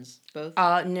sons? Both.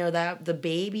 No, that the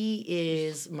baby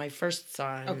is my first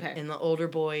son. Okay. And the older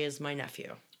boy is my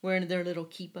nephew. Wearing their little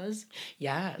kippas.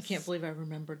 Yes. I can't believe I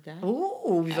remembered that.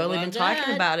 Ooh, we've How only been about talking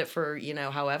that? about it for,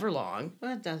 however long.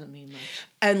 Well, that doesn't mean much.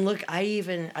 And look, I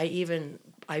even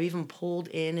pulled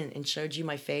in and showed you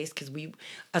my face because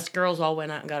us girls all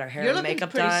went out and got our hair You're and looking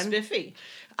makeup pretty done. spiffy.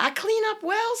 I clean up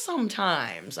well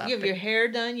sometimes. You have your hair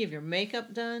done. You have your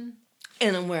makeup done.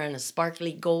 And I'm wearing a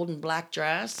sparkly gold and black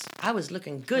dress. I was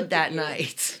looking good Look at that you.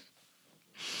 night.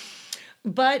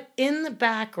 But in the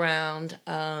background,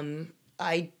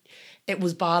 it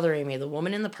was bothering me. The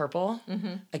woman in the purple,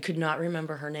 I could not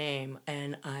remember her name.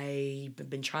 And I've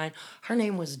been trying. Her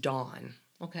name was Dawn.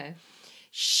 Okay.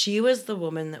 She was the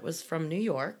woman that was from New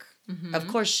York. Of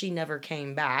course, she never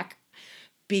came back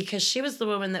because she was the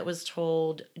woman that was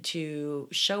told to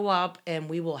show up and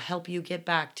we will help you get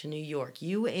back to New York,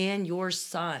 you and your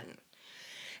son.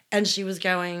 And she was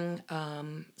going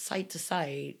site to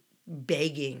site,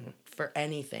 begging for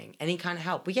anything, any kind of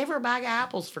help. We gave her a bag of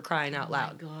apples for crying out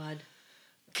loud. Oh, my God.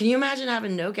 Can you imagine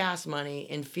having no gas money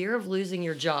in fear of losing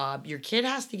your job? Your kid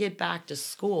has to get back to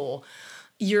school.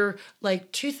 You're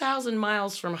like 2,000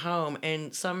 miles from home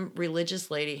and some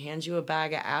religious lady hands you a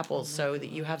bag of apples so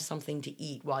that you have something to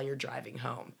eat while you're driving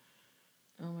home.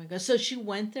 Oh, my God. So she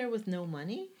went there with no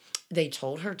money? They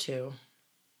told her to.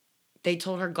 They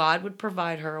told her God would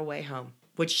provide her a way home,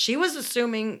 which she was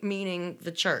assuming meaning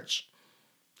the church.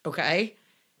 Okay?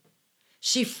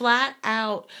 She flat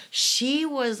out, she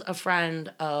was a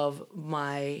friend of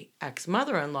my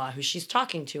ex-mother-in-law who she's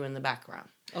talking to in the background.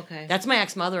 Okay. That's my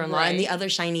ex-mother-in-law Right. in the other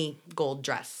shiny gold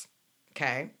dress.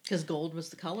 Okay? Because gold was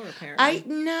the color, apparently.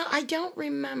 I don't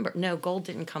remember. No, gold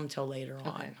didn't come till later Okay.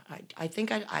 on. I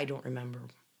think I don't remember.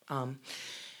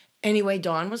 Anyway,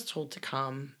 Dawn was told to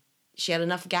come. She had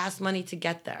enough gas money to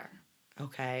get there.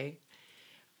 Okay?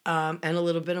 And a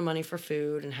little bit of money for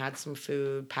food and had some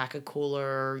food, pack a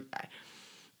cooler.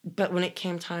 But when it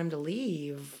came time to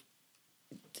leave,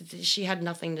 she had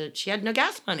no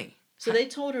gas money. So they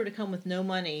told her to come with no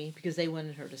money because they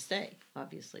wanted her to stay,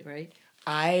 obviously, right?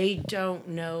 I don't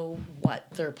know what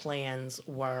their plans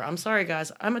were. I'm sorry,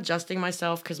 guys. I'm adjusting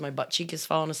myself because my butt cheek is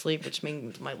falling asleep, which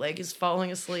means my leg is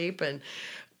falling asleep. And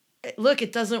look,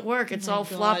 it doesn't work. It's Oh my all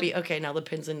God. floppy. Okay, now the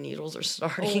pins and needles are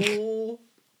starting. Oh.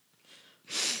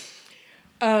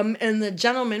 And the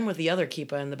gentleman with the other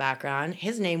keeper in the background,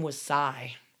 his name was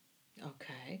Cy.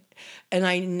 Okay. And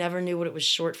I never knew what it was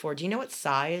short for. Do you know what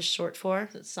Cy is short for?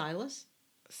 Is it Silas?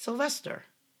 Sylvester.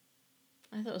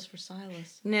 I thought it was for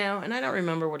Silas. No, and I don't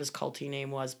remember what his culty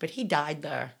name was, but he died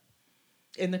there.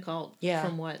 In the cult? Yeah.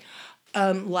 From what?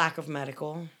 Lack of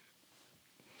medical.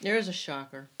 There is a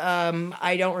shocker.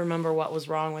 I don't remember what was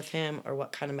wrong with him or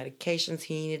what kind of medications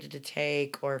he needed to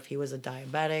take or if he was a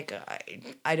diabetic.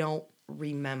 I don't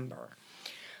remember.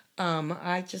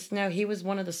 I just know he was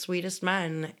one of the sweetest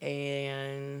men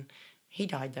and he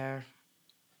died there.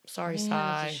 Sorry, Man,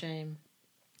 Cy. that's a shame.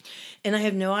 And I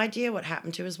have no idea what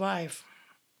happened to his wife.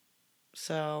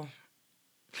 So,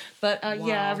 but Wow.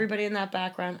 yeah, everybody in that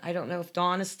background, I don't know if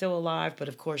Dawn is still alive, but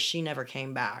of course she never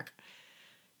came back.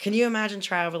 Can you imagine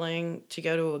traveling to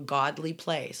go to a godly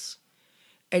place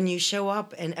and you show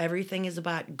up and everything is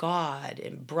about God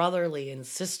and brotherly and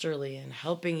sisterly and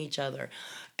helping each other.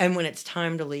 And when it's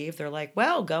time to leave, they're like,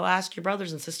 well, go ask your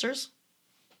brothers and sisters.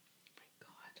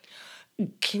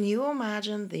 Can you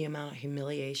imagine the amount of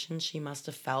humiliation she must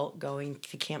have felt going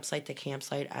to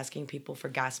campsite, asking people for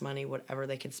gas money, whatever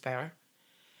they could spare?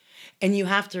 And you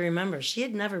have to remember, she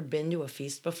had never been to a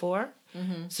feast before,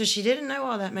 so she didn't know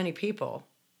all that many people.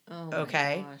 Oh my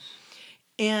Okay. gosh.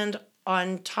 And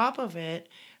on top of it,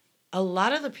 a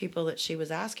lot of the people that she was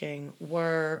asking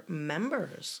were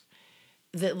members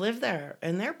that live there,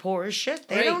 and they're poor as shit.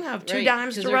 They Right, don't have two right,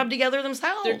 dimes 'cause to they're- rub together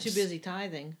themselves. They're too busy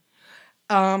tithing.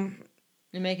 Um,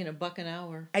 They're making $1 an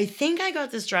hour. I think I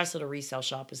got this dress at a resale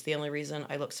shop is the only reason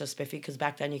I look so spiffy, because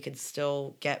back then you could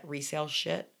still get resale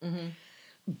shit.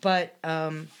 But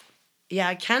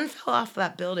yeah, Ken fell off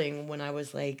that building when I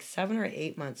was like 7 or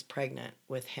 8 months pregnant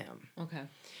with him. Okay.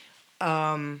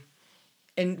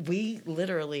 And we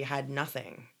literally had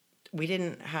nothing. We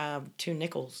didn't have 2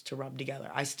 nickels to rub together.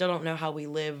 I still don't know how we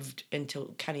lived until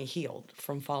Kenny healed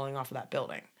from falling off of that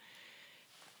building.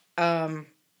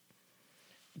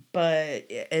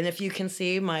 But, and if you can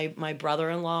see my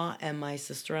brother-in-law and my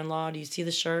sister-in-law, do you see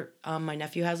the shirt my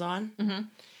nephew has on? Mm-hmm.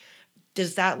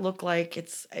 Does that look like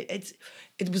it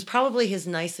was probably his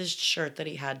nicest shirt that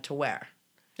he had to wear?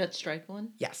 That striped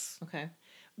one? Yes. Okay.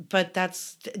 But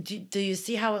that's, do you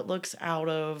see how it looks out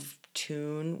of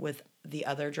tune with the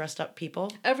other dressed up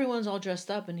people? Everyone's all dressed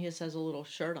up and he just has a little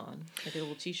shirt on, like a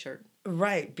little t-shirt.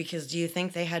 Right, because do you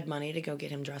think they had money to go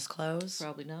get him dress clothes?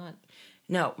 Probably not.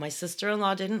 No, my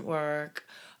sister-in-law didn't work.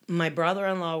 My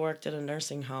brother-in-law worked at a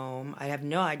nursing home. I have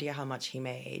no idea how much he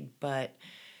made, but,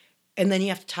 and then you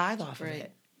have to tithe off of Right.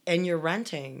 it. And you're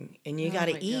renting, and you Oh got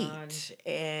my to eat. God.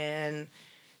 And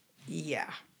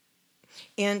yeah.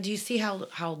 And do you see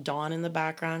how Dawn in the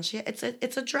background?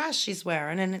 It's a dress she's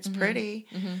wearing, and it's pretty,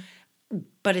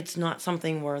 but it's not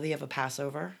something worthy of a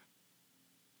Passover.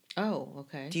 Oh,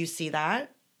 okay. Do you see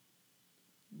that?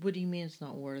 What do you mean it's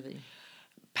not worthy?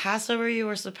 Passover, you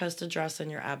were supposed to dress in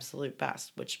your absolute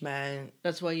best, which meant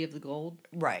That's why you have the gold?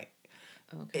 right.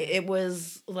 Okay. It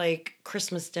was like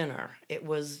Christmas dinner. It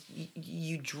was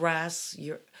you dress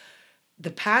the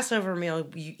Passover meal.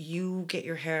 You get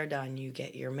your hair done, you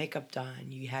get your makeup done,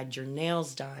 you had your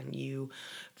nails done, you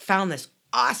found this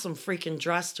awesome freaking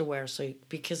dress to wear. So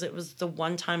because it was the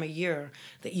one time a year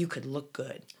that you could look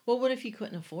good. Well, what if you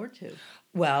couldn't afford to?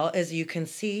 Well, as you can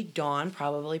see, Dawn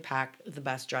probably packed the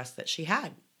best dress that she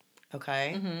had.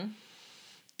 Okay. Mm-hmm.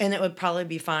 And it would probably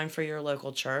be fine for your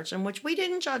local church, and which we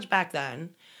didn't judge back then,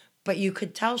 but you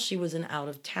could tell she was an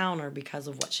out-of-towner because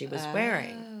of what she was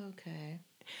wearing. Oh,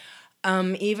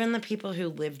 okay. Even the people who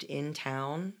lived in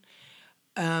town,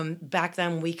 back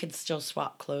then we could still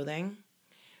swap clothing.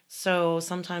 So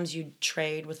sometimes you'd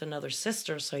trade with another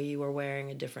sister, so you were wearing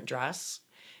a different dress,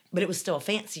 but it was still a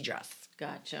fancy dress.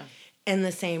 Gotcha. And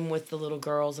the same with the little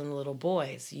girls and the little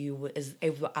boys. You would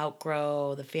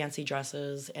outgrow the fancy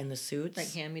dresses and the suits.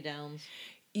 Like hand-me-downs.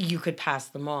 You could pass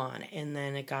them on. And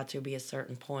then it got to be a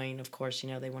certain point. Of course,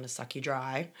 they want to suck you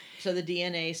dry. So the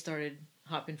DNA started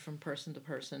hopping from person to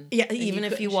person. Yeah, and even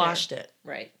if you couldn't washed share. it.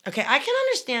 Right. Okay, I can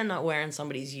understand not wearing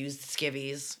somebody's used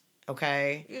skivvies.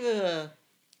 Okay? Ugh.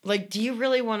 Like, do you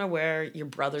really want to wear your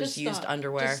brother's Just used stop.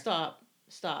 underwear? Just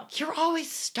stop. You're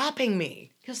always stopping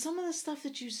me. Because some of the stuff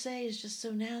that you say is just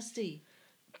so nasty.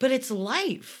 But it's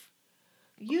life.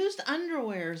 Used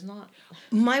underwear is not...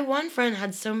 My one friend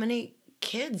had so many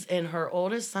kids, and her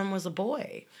oldest son was a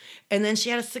boy. And then she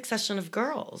had a succession of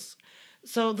girls.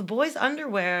 So the boys'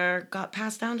 underwear got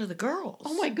passed down to the girls.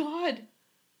 Oh my God.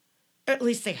 At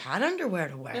least they had underwear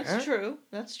to wear. That's true.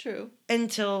 That's true.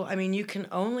 Until, I mean, you can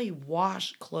only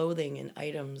wash clothing and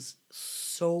items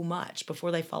so much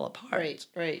before they fall apart. Right,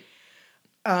 right.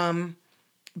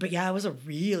 But yeah, it was a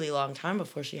really long time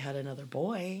before she had another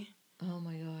boy. Oh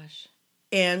my gosh.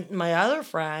 And my other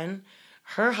friend,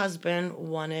 her husband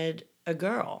wanted a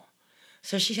girl.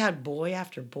 So she had boy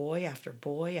after boy after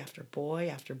boy after boy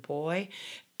after boy.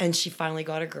 And she finally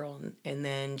got a girl. And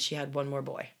then she had one more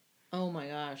boy. Oh my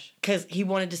gosh. Because he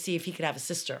wanted to see if he could have a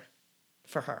sister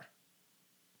for her.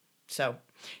 So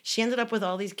she ended up with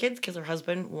all these kids because her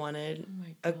husband wanted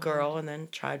a girl and then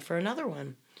tried for another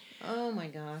one. Oh my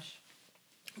gosh.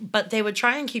 But they would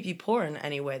try and keep you poor in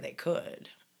any way they could.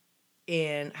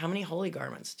 And how many holy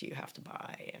garments do you have to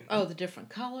buy? And oh, the different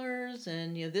colors,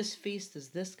 and this feast is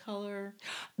this color.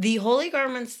 the holy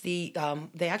garments, they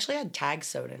actually had tags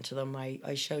sewed into them.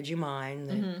 I showed you mine.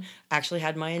 That actually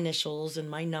had my initials and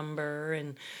my number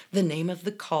and the name of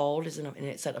the cult, and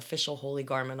it said official holy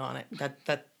garment on it.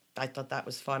 That I thought that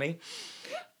was funny.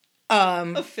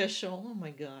 Official. Oh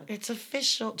my God. It's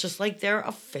official, just like their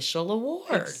official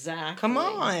award. Exactly. Come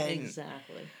on.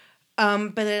 Exactly.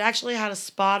 But it actually had a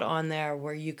spot on there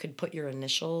where you could put your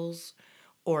initials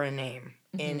or a name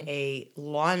in a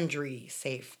laundry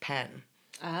safe pen.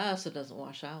 Ah, so it doesn't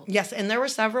wash out. Yes, and there were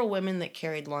several women that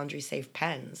carried laundry safe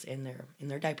pens in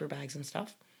their diaper bags and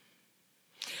stuff.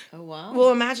 Oh wow.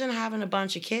 Well, imagine having a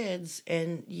bunch of kids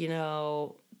and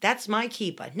that's my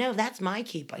keeper. No, that's my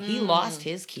keeper. He lost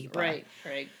his keeper. Right,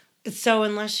 right. So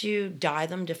unless you dye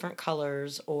them different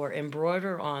colors or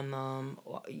embroider on them,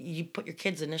 you put your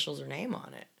kid's initials or name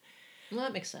on it. Well,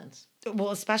 that makes sense. Well,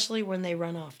 especially when they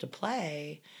run off to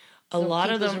play, a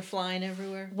lot of them are flying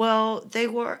everywhere. Well, they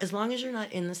were, as long as you're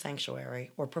not in the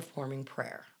sanctuary or performing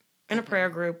prayer in a prayer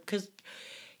group, because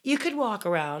you could walk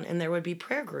around and there would be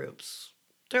prayer groups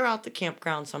throughout the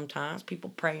campground sometimes,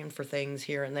 people praying for things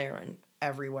here and there and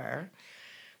everywhere.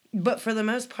 But for the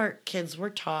most part, kids were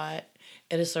taught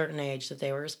at a certain age that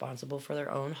they were responsible for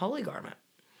their own holy garment.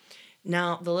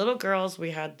 Now, the little girls,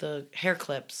 we had the hair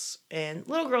clips, and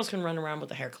little girls can run around with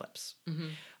the hair clips. Mm-hmm.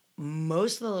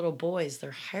 Most of the little boys,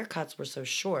 their haircuts were so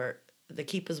short, the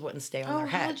keepers wouldn't stay on their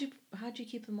head. How'd you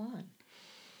keep them on?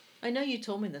 I know you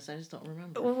told me this, I just don't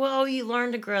remember. Well, you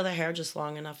learn to grow the hair just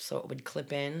long enough so it would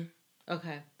clip in.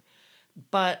 Okay.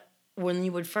 But when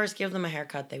you would first give them a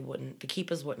haircut, the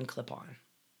keepers wouldn't clip on.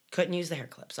 Couldn't use the hair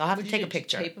clips. I'll have to take a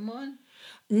picture. Tape them on?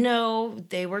 No,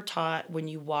 they were taught when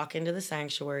you walk into the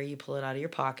sanctuary, you pull it out of your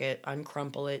pocket,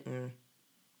 uncrumple it, and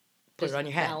put it on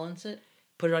your head. Balance it?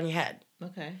 Put it on your head.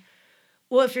 Okay.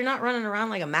 Well, if you're not running around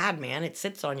like a madman, it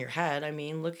sits on your head. I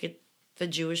mean, look at the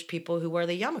Jewish people who wear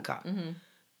the yarmulke.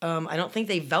 Mm-hmm. I don't think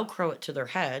they Velcro it to their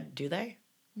head, do they?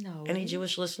 No. Any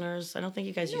Jewish listeners? I don't think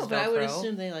you guys use Velcro. No, but I would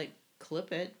assume they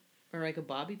clip it. Or like a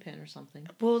bobby pin or something.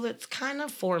 Well, that's kind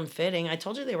of form-fitting. I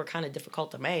told you they were kind of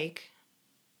difficult to make.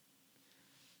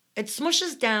 It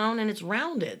smushes down and it's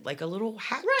rounded, like a little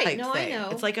hat type thing. I know.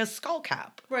 It's like a skull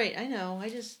cap. Right, I know.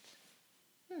 It's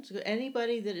good.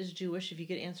 Anybody that is Jewish, if you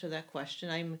could answer that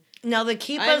question, Now the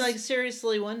kippahs. I'm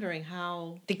seriously wondering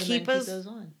how the kippahs keep those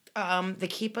on. The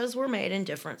kippahs were made in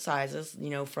different sizes,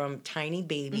 from tiny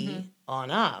baby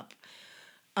on up.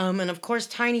 And of course,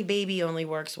 tiny baby only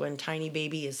works when tiny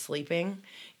baby is sleeping.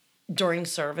 During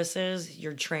services,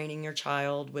 you're training your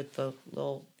child with the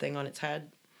little thing on its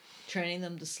head. Training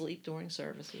them to sleep during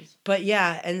services. But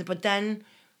yeah, but then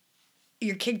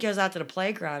your kid goes out to the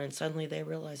playground and suddenly they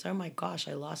realize, oh my gosh,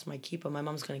 I lost my kippah. My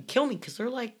mom's going to kill me because they're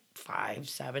like $5,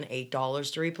 $7,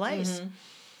 $8 to replace.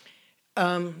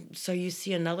 Mm-hmm. So you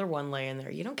see another one laying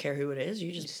there. You don't care who it is.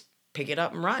 You just pick it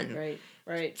up and run.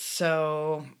 Right.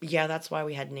 So, yeah, that's why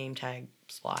we had name tag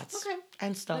slots. Okay.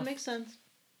 And stuff. That makes sense.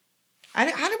 How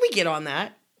did we get on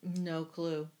that? No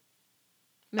clue.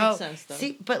 Makes sense,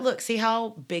 though. See how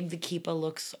big the kippah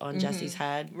looks on Jesse's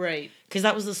head? Right. Because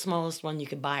that was the smallest one you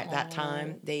could buy at that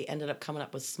time. They ended up coming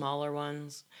up with smaller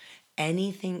ones.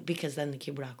 Anything, because then the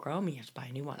kid would outgrow them, you have to buy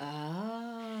a new one.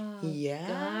 Oh. Yeah.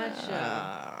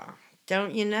 Gotcha.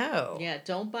 Don't you know? Yeah,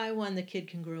 don't buy one the kid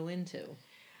can grow into.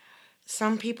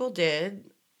 Some people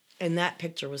did, and that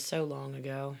picture was so long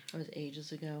ago. It was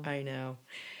ages ago. I know.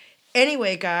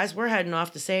 Anyway, guys, we're heading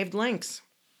off to Saved Links.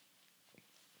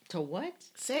 To what?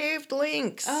 Saved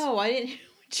Links. Oh, I didn't hear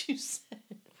what you said.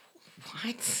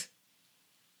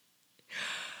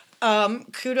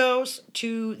 What? Kudos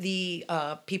to the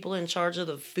people in charge of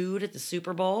the food at the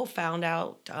Super Bowl. Found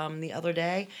out the other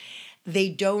day. They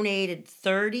donated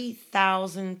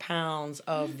 30,000 pounds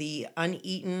of the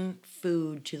uneaten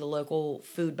food to the local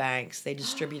food banks. They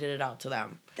distributed it out to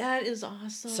them. That is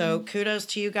awesome. So kudos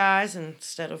to you guys.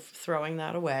 Instead of throwing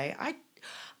that away,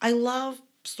 I love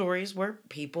stories where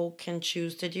people can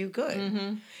choose to do good.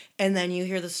 Mm-hmm. And then you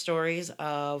hear the stories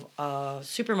of a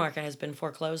supermarket has been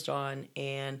foreclosed on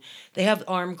and they have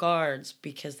armed guards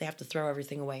because they have to throw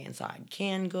everything away inside.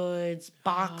 Canned goods,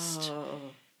 boxed. Oh.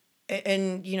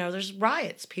 And, there's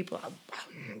riots. People,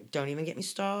 don't even get me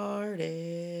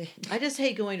started. I just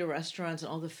hate going to restaurants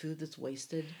and all the food that's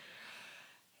wasted.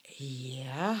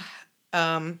 Yeah.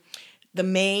 The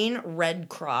Maine Red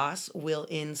Cross will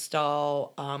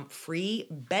install free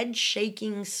bed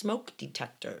shaking smoke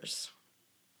detectors.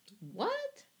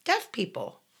 What? Deaf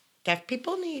people. Deaf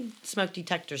people need smoke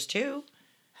detectors too.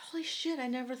 Holy shit, I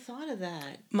never thought of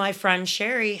that. My friend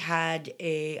Sherry had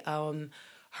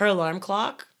her alarm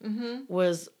clock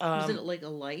was... Was it like a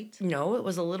light? No, it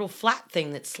was a little flat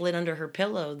thing that slid under her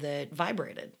pillow that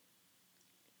vibrated.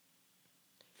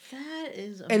 That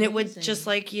is amazing. And it would just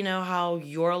like, how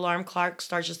your alarm clock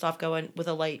starts just off going with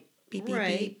a light beep, beep,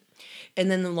 Right. beep. And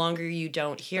then the longer you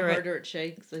don't hear the it, harder it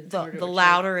shakes. the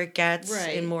louder it gets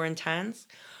Right. and more intense.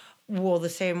 Well, the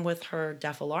same with her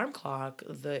deaf alarm clock.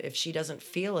 If she doesn't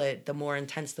feel it, the more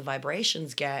intense the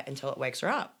vibrations get until it wakes her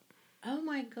up. Oh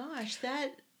my gosh,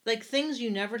 that like things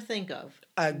you never think of.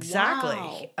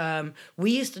 Exactly. Wow.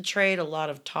 We used to trade a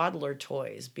lot of toddler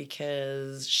toys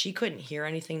because she couldn't hear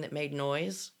anything that made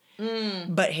noise,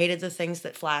 but hated the things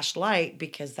that flashed light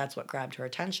because that's what grabbed her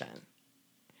attention.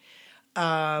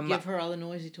 Give her all the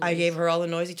noisy toys. I gave her all the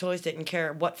noisy toys, didn't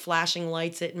care what flashing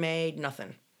lights it made,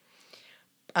 nothing.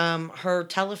 Her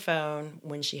telephone,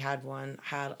 when she had one,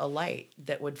 had a light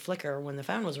that would flicker when the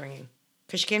phone was ringing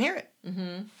because she can't hear it.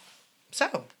 Mm-hmm.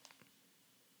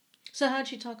 So how'd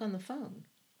she talk on the phone?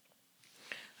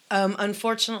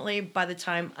 Unfortunately, by the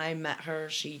time I met her,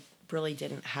 she really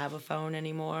didn't have a phone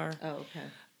anymore. Oh, okay.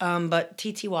 But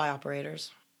TTY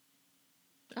operators.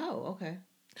 Oh, okay.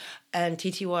 And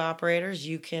TTY operators,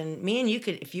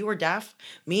 if you were deaf,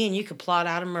 me and you could plot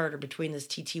out a murder between this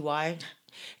TTY,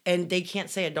 and they can't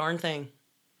say a darn thing.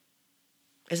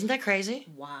 Isn't that crazy?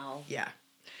 Wow. Yeah.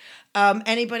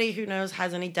 Anybody who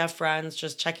has any deaf friends,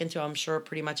 just check into, I'm sure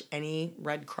pretty much any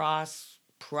Red Cross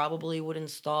probably would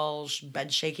install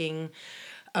bed shaking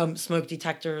smoke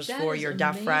detectors for your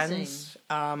deaf friends.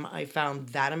 I found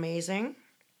that amazing.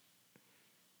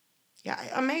 Yeah,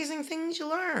 amazing things you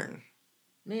learn.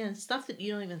 Man, stuff that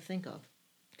you don't even think of.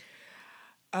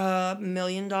 $1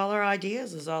 million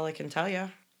ideas is all I can tell you.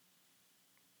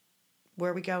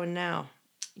 Where are we going now?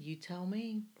 You tell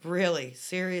me. Really?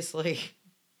 Seriously?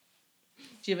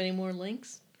 Do you have any more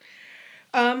links?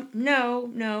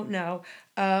 No.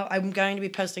 I'm going to be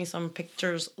posting some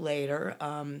pictures later.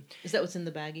 Is that what's in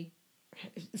the baggie?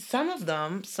 Some of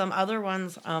them, some other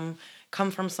ones,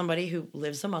 come from somebody who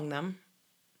lives among them.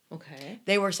 Okay.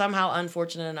 They were somehow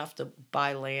unfortunate enough to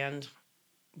buy land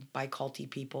by culty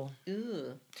people.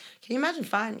 Ew. Can you imagine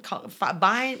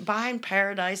buying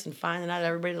paradise and finding out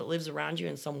everybody that lives around you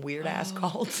in some weird ass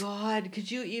cult? God, could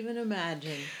you even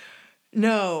imagine?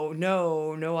 No,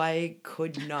 I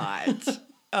could not.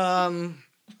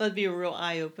 That'd be a real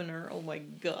eye opener. Oh my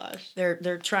gosh.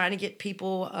 They're trying to get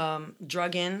people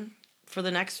drug in for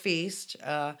the next feast.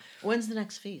 When's the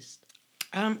next feast?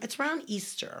 It's around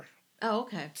Easter. Oh,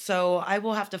 okay. So I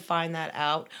will have to find that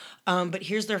out. But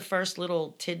here's their first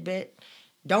little tidbit.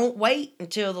 Don't wait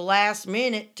until the last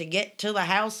minute to get to the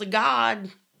house of God.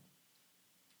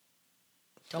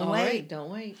 Don't wait.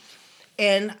 Don't wait.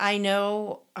 And I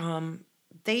know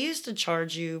they used to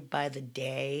charge you by the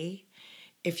day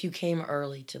if you came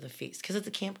early to the feast because it's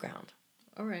a campground.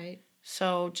 All right.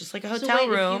 So just like a hotel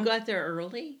room. If you got there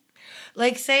early?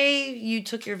 Like say you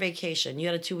took your vacation. You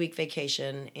had a 2-week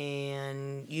vacation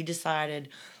and you decided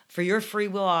for your free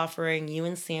will offering, you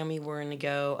and Sammy were going to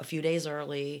go a few days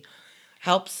early,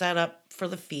 help set up for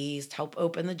the feast, help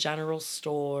open the general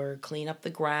store, clean up the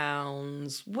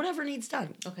grounds, whatever needs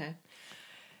done. Okay.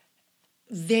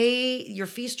 Your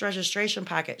feast registration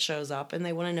packet shows up and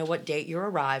they want to know what date you're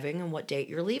arriving and what date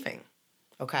you're leaving.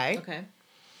 Okay? Okay.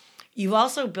 You've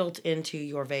also built into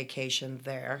your vacation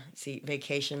there. See,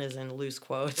 vacation is in loose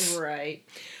quotes. Right.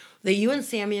 That you and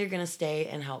Sammy are going to stay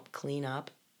and help clean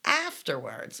up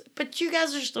afterwards. But you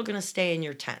guys are still going to stay in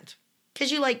your tent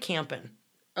because you like camping.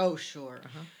 Oh, sure.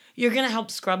 Uh-huh. You're going to help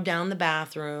scrub down the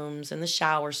bathrooms and the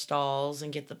shower stalls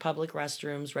and get the public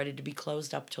restrooms ready to be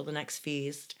closed up till the next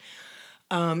feast.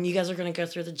 You guys are going to go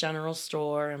through the general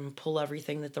store and pull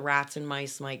everything that the rats and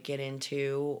mice might get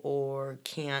into or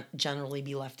can't generally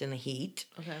be left in the heat.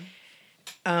 Okay.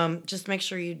 Just make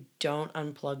sure you don't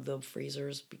unplug the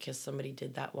freezers because somebody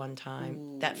did that one time.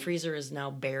 Ooh. That freezer is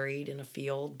now buried in a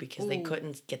field because they Ooh.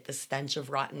 couldn't get the stench of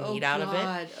rotten Oh meat out of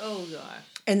it. Oh gosh.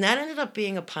 And that ended up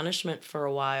being a punishment for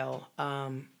a while.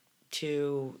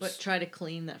 What, try to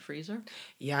clean that freezer?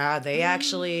 Yeah, they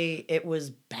actually, it was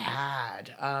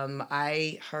bad.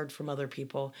 I heard from other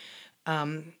people.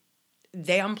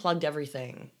 They unplugged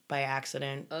everything by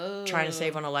accident, trying to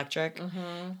save on electric,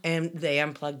 and they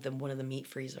unplugged one of the meat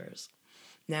freezers.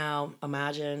 Now,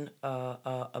 imagine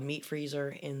a meat freezer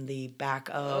in the back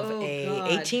of a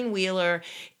 18-wheeler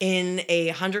in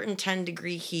a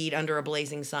 110-degree heat under a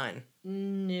blazing sun.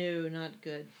 No, not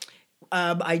good.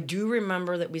 I do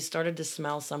remember that we started to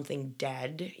smell something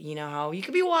dead. You know how you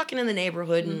could be walking in the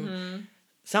neighborhood and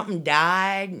something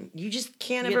died. You just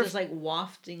can't You ever. get this like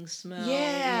wafting smell.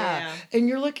 Yeah. And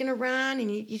you're looking around and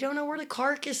you don't know where the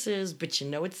carcass is, but you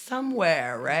know it's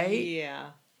somewhere, right?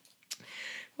 Yeah.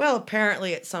 Well,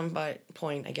 apparently at some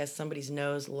point, I guess somebody's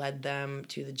nose led them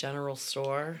to the general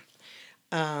store.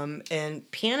 And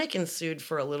panic ensued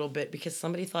for a little bit because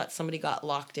somebody thought somebody got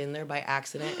locked in there by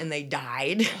accident and they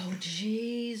died. Oh,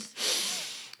 jeez.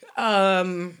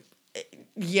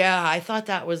 Yeah, I thought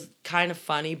that was kind of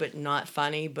funny, but not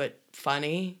funny, but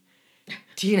funny.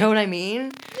 Do you know what I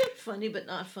mean? Funny, but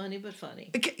not funny, but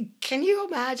funny. Can you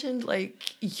imagine,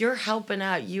 like, you're helping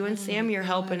out, you and Sam, you're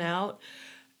helping out,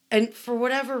 and for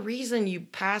whatever reason, you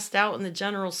passed out in the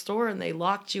general store and they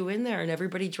locked you in there and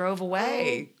everybody drove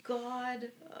away. Oh, God.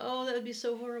 Oh, that would be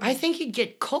so horrible. I think you'd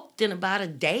get cooked in about a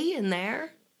day in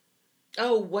there.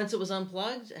 Oh, once it was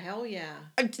unplugged? Hell yeah.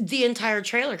 The entire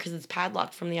trailer, because it's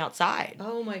padlocked from the outside.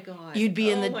 Oh, my God. You'd be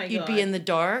in the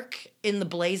dark, in the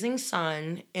blazing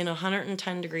sun, in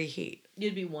 110-degree heat.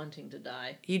 You'd be wanting to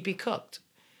die. You'd be cooked.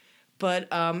 But,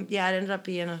 yeah, it ended up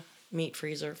being a meat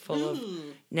freezer full of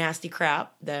nasty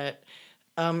crap that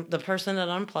the person that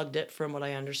unplugged it, from what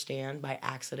I understand, by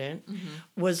accident,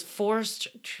 was forced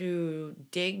to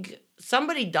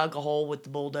somebody dug a hole with the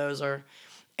bulldozer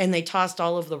and they tossed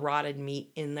all of the rotted meat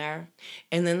in there.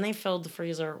 And then they filled the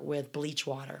freezer with bleach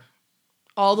water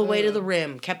all the way to the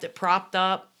rim, kept it propped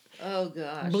up. Oh,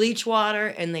 gosh. Bleach water,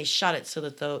 and they shut it so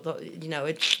that the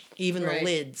the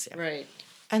lids. Right.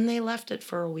 And they left it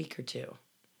for a week or two.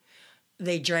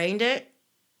 They drained it,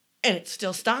 and it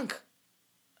still stunk.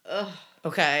 Ugh.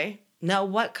 Okay. Now,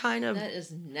 what kind of... That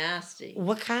is nasty.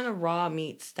 What kind of raw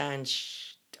meat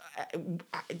stench...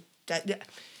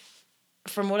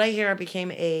 From what I hear, it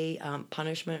became a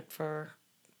punishment for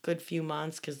a good few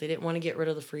months because they didn't want to get rid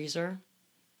of the freezer.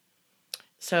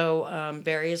 So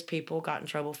various people got in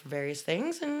trouble for various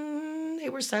things, and they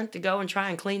were sent to go and try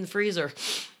and clean the freezer.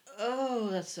 Oh,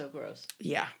 that's so gross.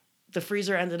 Yeah. The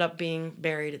freezer ended up being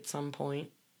buried at some point.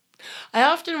 I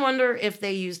often wonder if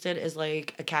they used it as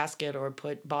like a casket or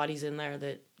put bodies in there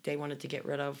that they wanted to get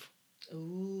rid of.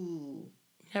 Ooh.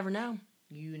 Never know.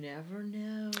 You never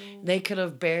know. They could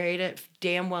have buried it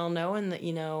damn well knowing that,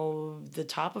 the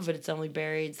top of it's only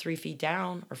buried 3 feet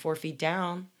down or 4 feet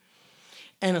down.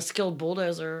 And a skilled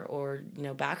bulldozer or,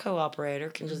 backhoe operator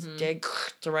can just dig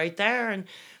to right there and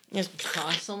just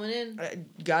toss someone in.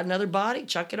 Got another body,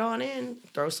 chuck it on in,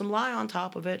 throw some lye on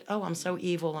top of it. Oh, I'm so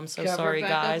evil. I'm so sorry, cover it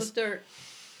back guys. up with dirt.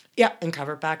 Yeah, and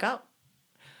cover it back up.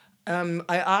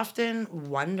 I often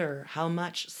wonder how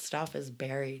much stuff is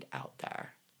buried out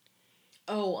there.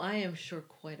 Oh, I am sure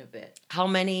quite a bit. How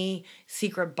many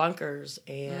secret bunkers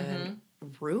and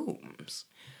rooms.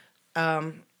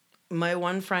 My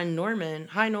one friend, Norman,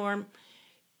 hi, Norm,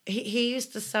 he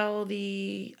used to sell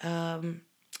the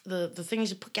things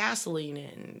you put gasoline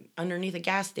in underneath a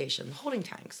gas station, the holding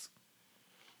tanks.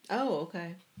 Oh,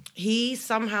 okay. He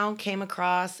somehow came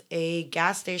across a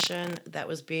gas station that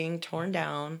was being torn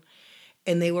down,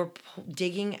 and they were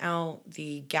digging out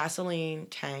the gasoline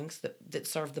tanks that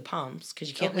serve the pumps, because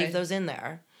you can't leave those in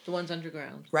there. The ones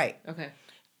underground. Right. Okay.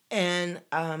 And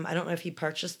I don't know if he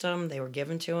purchased them. They were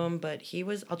given to him, but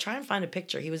I'll try and find a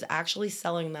picture. He was actually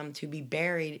selling them to be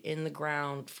buried in the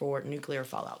ground for nuclear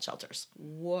fallout shelters.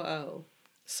 Whoa.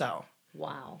 So.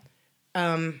 Wow.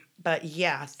 But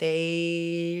yeah,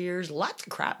 there's lots of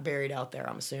crap buried out there,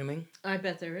 I'm assuming. I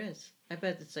bet there is. I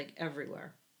bet it's like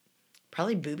everywhere.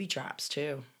 Probably booby traps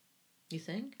too. You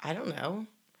think? I don't know.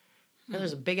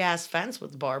 There's a big ass fence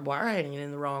with barbed wire hanging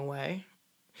in the wrong way.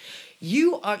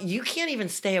 You can't even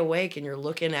stay awake and you're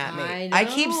looking at me. I know. I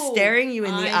keep staring you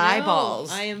in the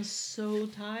eyeballs. I am so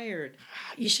tired.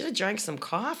 You should have drank some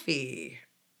coffee.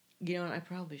 You know what? I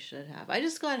probably should have. I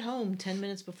just got home 10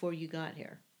 minutes before you got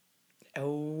here.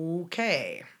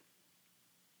 Okay.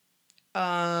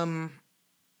 We're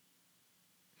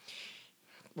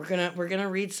gonna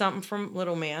read something from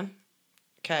Little Man.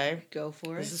 Okay. Go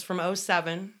for This it. is from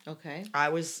 07. Okay. I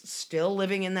was still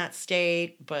living in that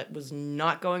state, but was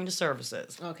not going to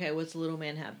services. Okay, what's Little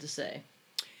Man have to say?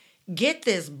 Get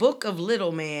this book of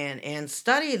Little Man and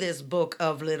study this book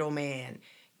of Little Man.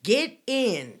 Get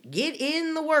in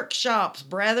the workshops,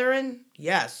 brethren.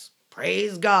 Yes,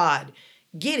 praise God.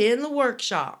 Get in the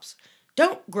workshops.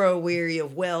 Don't grow weary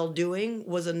of well-doing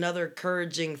was another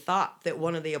encouraging thought that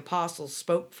one of the apostles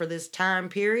spoke for this time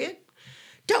period.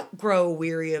 Don't grow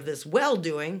weary of this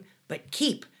well-doing, but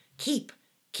keep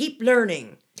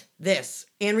learning this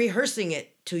and rehearsing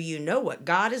it till you know what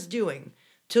God is doing,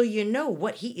 till you know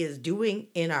what he is doing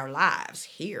in our lives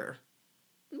here.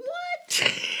 What?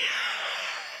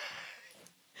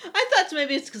 I thought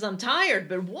maybe it's because I'm tired,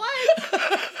 but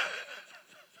what?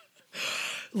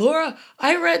 Laura,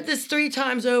 I read this 3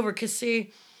 times over because,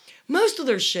 see, most of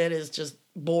their shit is just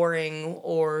boring,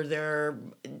 or they're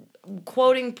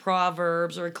quoting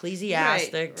Proverbs or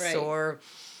Ecclesiastics right. or...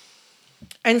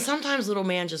 And sometimes Little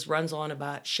Man just runs on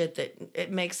about shit that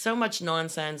it makes so much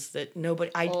nonsense that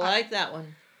nobody... I like that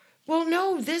one. Well,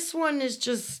 no, this one is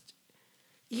just...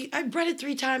 I've read it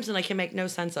 3 times and I can make no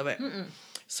sense of it. Mm-mm.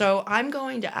 So I'm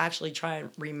going to actually try and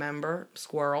remember,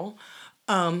 squirrel,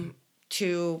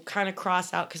 to kind of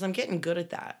cross out, because I'm getting good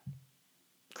at that.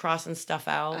 Crossing stuff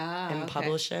out and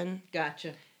publishing.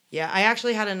 Gotcha. Yeah, I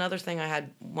actually had another thing I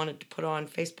had wanted to put on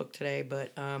Facebook today,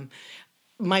 but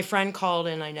my friend called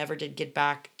and I never did get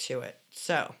back to it.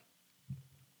 So,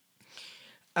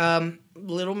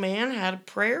 Little Man had a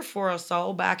prayer for us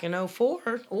all back in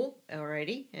 04. Oh,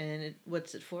 alrighty. And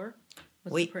what's it for?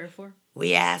 What's the prayer for?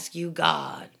 We ask you,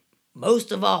 God,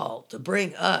 most of all, to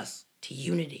bring us to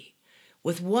unity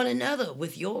with one another,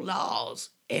 with your laws,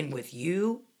 and with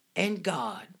you and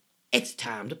God. It's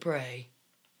time to pray.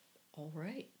 All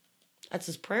right. That's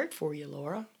his prayer for you,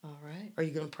 Laura. All right. Are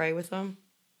you going to pray with him?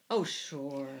 Oh,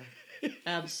 sure.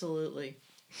 Absolutely.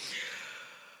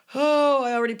 Oh,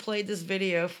 I already played this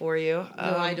video for you.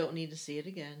 No, I don't need to see it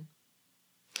again.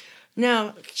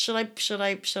 Now, should I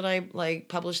like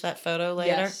publish that photo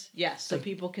later? Yes, so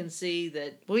people can see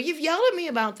that. Well, you've yelled at me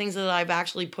about things that I've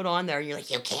actually put on there. You're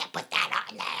like, you can't put that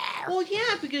on there. Well,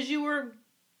 yeah, because you were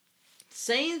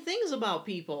saying things about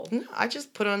people. No, I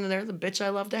just put on there the bitch I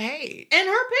love to hate. And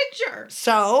her picture.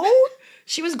 So,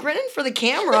 she was grinning for the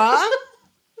camera.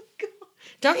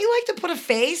 Don't you like to put a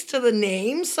face to the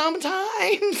name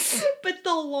sometimes? But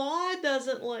the law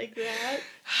doesn't like that.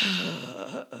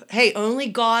 Hey, only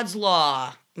God's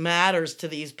law matters to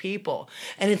these people.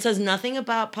 And it says nothing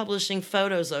about publishing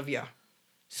photos of you.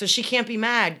 So she can't be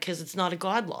mad because it's not a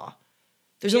God law.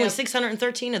 There's only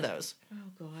 613 of those. Oh,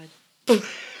 God.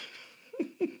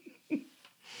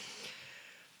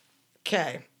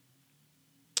 Okay.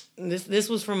 This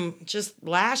was from just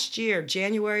last year,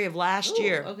 January of last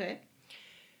year. Okay.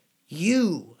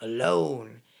 You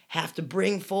alone have to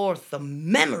bring forth the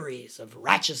memories of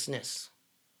righteousness.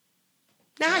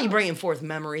 Now you're bringing forth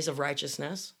memories of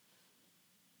righteousness.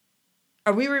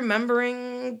 Are we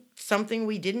remembering something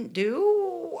we didn't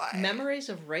do? Memories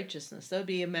of righteousness. That would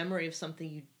be a memory of something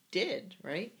you did,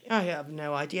 right? I have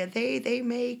no idea. They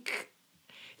make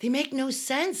no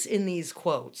sense in these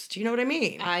quotes. Do you know what I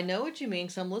mean? I know what you mean,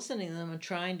 because I'm listening to them and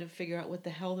trying to figure out what the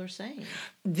hell they're saying.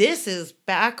 This is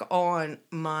back on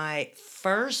my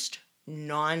first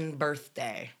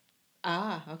non-birthday.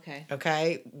 Ah, okay.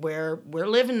 Okay, we're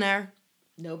living there.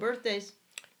 No birthdays.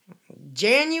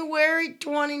 January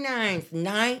 29th,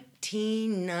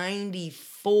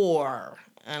 1994.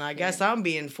 And I guess I'm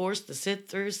being forced to sit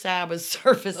through Sabbath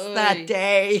service that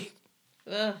day.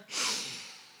 Ugh.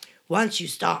 Once you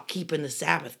start keeping the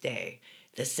Sabbath day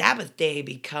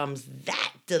becomes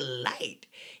that delight.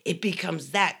 It becomes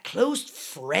that close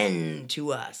friend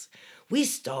to us. We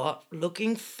start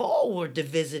looking forward to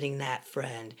visiting that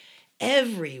friend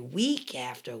every week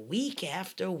after week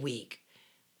after week.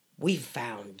 We've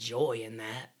found joy in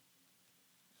that.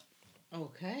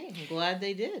 Okay, I'm glad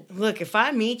they did. Look, if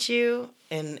I meet you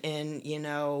and you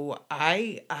know,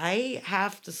 I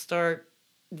have to start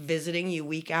visiting you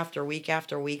week after week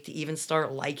after week to even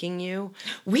start liking you,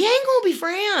 we ain't gonna be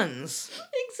friends.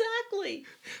 Exactly.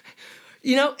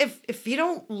 You know, if you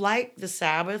don't like the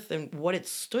Sabbath and what it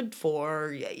stood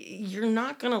for, you're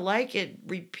not gonna like it.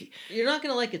 You're not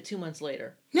gonna like it 2 months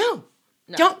later. No.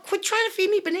 Don't quit trying to feed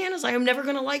me bananas. I am never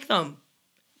gonna like them.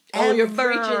 Oh, you're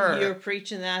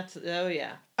preaching that. Oh,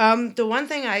 yeah. The one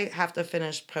thing I have to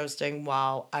finish posting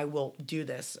while I will do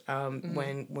this,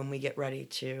 when we get ready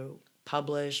to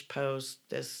post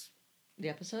this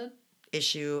episode, phone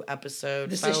issue.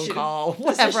 call,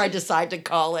 whatever I decide to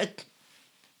call it.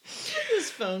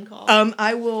 This phone call.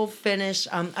 I will finish.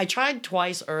 I tried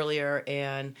twice earlier,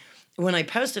 and when I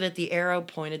posted it, the arrow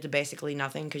pointed to basically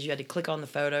nothing because you had to click on the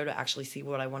photo to actually see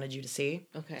what I wanted you to see.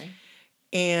 Okay.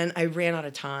 And I ran out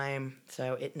of time,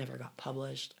 so it never got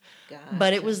published. Gotcha.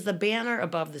 But it was the banner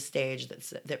above the stage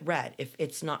that read, "If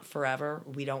it's not forever,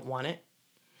 we don't want it."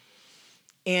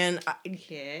 And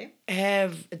Okay.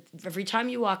 every time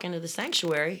you walk into the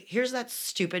sanctuary, here's that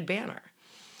stupid banner.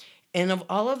 And of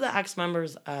all of the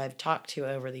ex-members I've talked to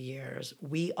over the years,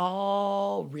 we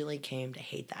all really came to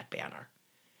hate that banner.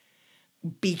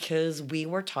 Because we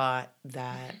were taught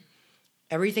that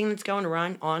everything that's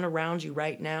going on around you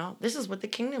right now, this is what the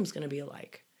kingdom's going to be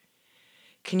like.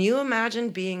 Can you imagine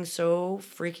being so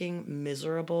freaking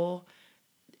miserable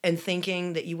and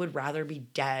thinking that you would rather be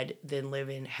dead than live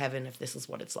in heaven if this is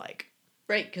what it's like?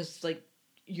 Right, because, like,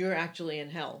 you're actually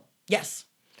in hell. Yes.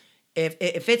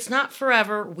 If it's not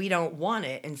forever, we don't want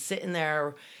it. And sitting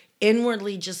there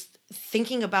inwardly just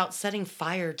thinking about setting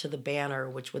fire to the banner,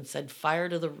 which would set fire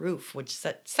to the roof, which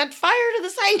set fire to the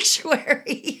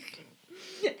sanctuary.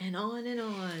 And on and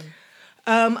on.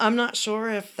 I'm not sure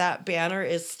if that banner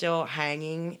is still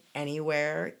hanging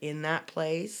anywhere in that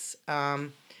place. I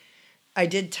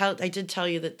did tell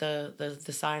you that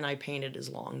the sign I painted is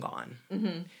long gone.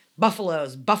 Mm-hmm.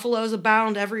 Buffaloes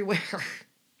abound everywhere.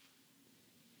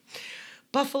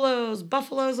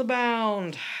 Buffaloes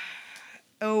abound.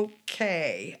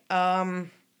 Okay. Gosh,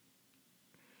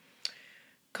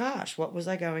 what was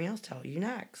I going else tell you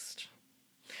next?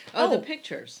 Oh, the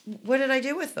pictures. What did I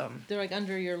do with them? They're like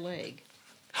under your leg.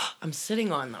 I'm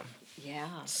sitting on them.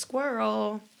 Yeah.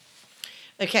 Squirrel.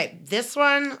 Okay, this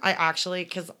one I actually,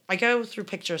 because I go through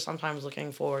pictures sometimes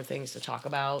looking for things to talk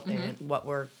about and what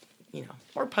we're,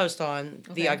 or post on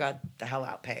the I Got the Hell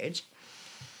Out page.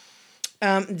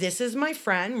 This is my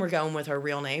friend. We're going with her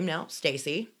real name now,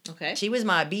 Stacy. Okay. She was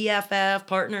my BFF,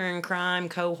 partner in crime,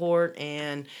 cohort,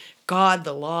 and God,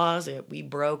 the laws that we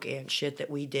broke and shit that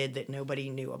we did that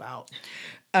nobody knew about.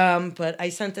 But I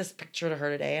sent this picture to her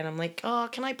today, and I'm like, oh,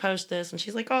 can I post this? And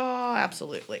she's like, oh,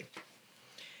 absolutely.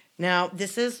 Now,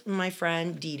 this is my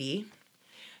friend, Dee Dee,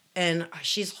 and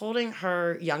she's holding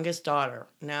her youngest daughter.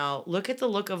 Now, look at the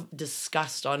look of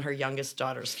disgust on her youngest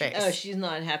daughter's face. Oh, she's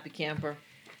not a happy camper.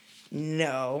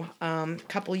 No.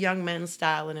 Couple young men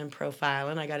styling and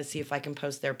profiling. I got to see if I can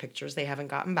post their pictures. They haven't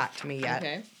gotten back to me yet.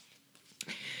 Okay.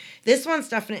 This one's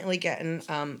definitely getting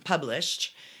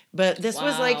published, but this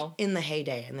was like in the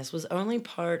heyday, and this was only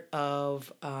part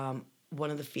of one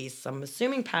of the feasts. I'm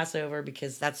assuming Passover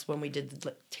because that's when we did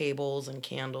the tables and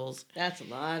candles. That's a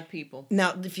lot of people.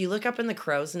 Now, if you look up in the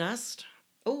crow's nest.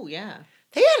 Oh, yeah.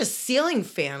 They had a ceiling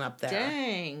fan up there.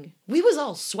 Dang. We was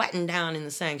all sweating down in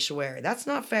the sanctuary. That's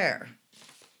not fair.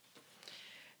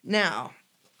 Now,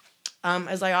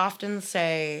 as I often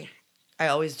say, I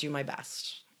always do my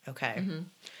best, okay?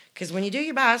 Because when you do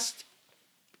your best,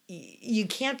 you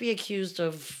can't be accused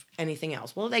of anything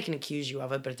else. Well, they can accuse you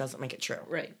of it, but it doesn't make it true.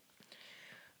 Right.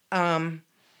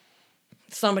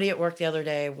 Somebody at work the other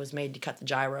day was made to cut the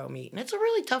gyro meat, and it's a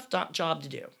really tough job to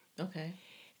do. Okay.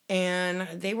 And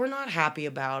they were not happy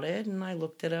about it. And I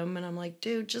looked at him and I'm like,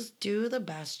 dude, just do the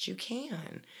best you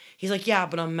can. He's like, yeah,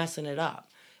 but I'm messing it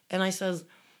up. And I says,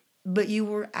 but you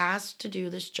were asked to do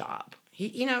this job.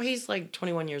 He's like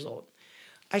 21 years old.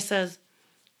 I says,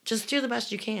 just do the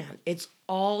best you can. It's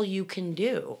all you can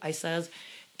do. I says,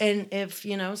 and if,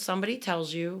 somebody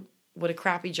tells you what a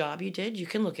crappy job you did, you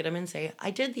can look at them and say,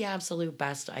 I did the absolute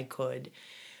best I could.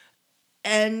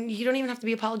 And you don't even have to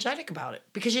be apologetic about it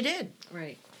because you did.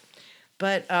 Right.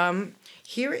 But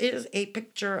here is a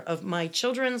picture of my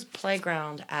children's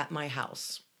playground at my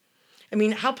house. I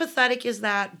mean, how pathetic is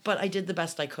that? But I did the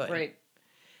best I could. Right.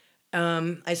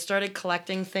 I started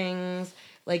collecting things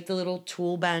like the little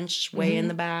tool bench way in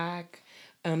the back,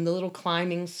 the little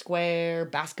climbing square,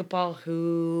 basketball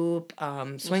hoop,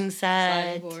 swing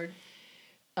set, Sliding board.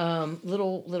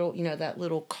 little, that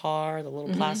little car, the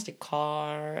little plastic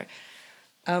car.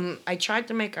 I tried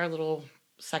to make our little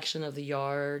section of the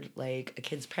yard like a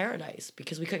kid's paradise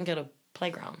because we couldn't go to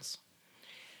playgrounds.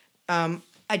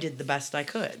 I did the best I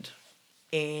could.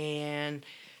 And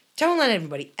don't let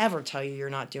anybody ever tell you you're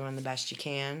not doing the best you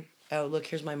can. Oh, look,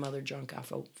 here's my mother drunk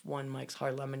after one Mike's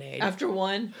Hard Lemonade. After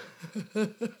one?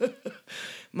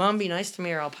 Mom, be nice to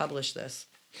me or I'll publish this.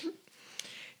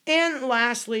 And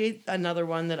lastly, another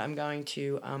one that I'm going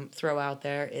to throw out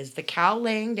there is the cow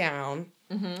laying down,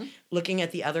 looking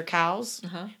at the other cows.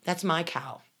 That's my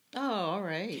cow. Oh, all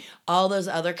right. All those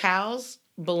other cows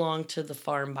belong to the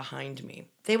farm behind me.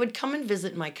 They would come and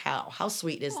visit my cow. How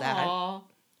sweet is that? Aww.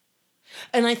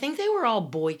 And I think they were all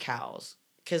boy cows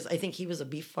because I think he was a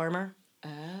beef farmer. Oh,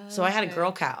 So I had a okay.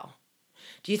 girl cow.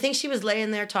 Do you think she was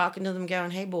laying there talking to them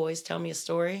going, hey, boys, tell me a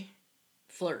story?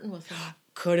 Flirting with them.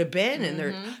 Could have been. And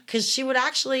Mm-hmm. because she would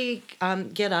actually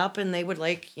get up and they would,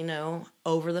 like, you know,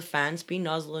 over the fence, be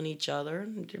nuzzling each other.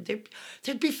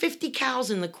 There'd be 50 cows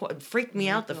in the freaked me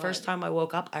Oh, out the God. first time I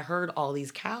woke up. I heard all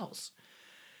these cows.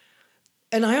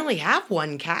 And I only have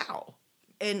one cow.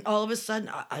 And all of a sudden,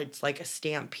 it's like a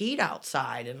stampede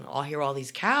outside, and I'll hear all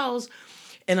these cows,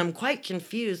 and I'm quite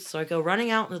confused. So I go running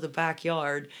out into the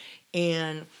backyard,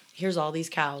 and here's all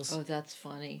these cows. Oh, that's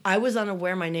funny. I was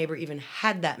unaware my neighbor even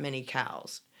had that many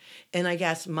cows. And I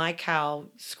guess my cow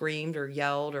screamed or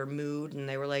yelled or mooed, and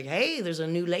they were like, hey, there's a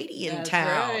new lady in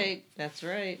town. Right. That's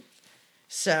right.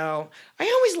 So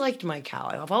I always liked my cow.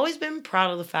 I've always been proud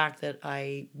of the fact that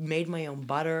I made my own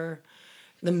butter.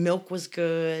 The milk was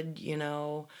good, you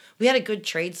know. We had a good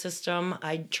trade system.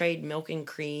 I'd trade milk and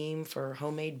cream for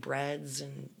homemade breads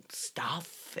and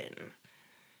stuff. And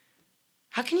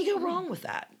how can you go wrong with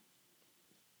that?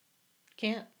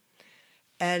 Can't.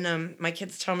 And my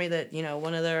kids tell me that, you know,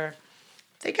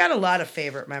 they got a lot of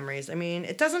favorite memories. I mean,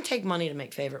 it doesn't take money to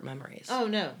make favorite memories. Oh,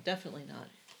 no, definitely not.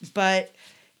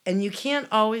 And you can't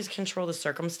always control the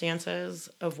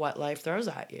circumstances of what life throws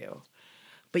at you.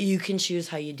 But you can choose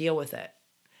how you deal with it.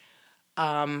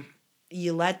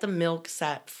 You let the milk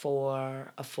set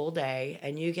for a full day,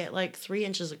 and you get like 3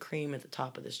 inches of cream at the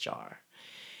top of this jar.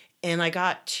 And I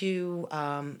got to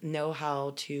know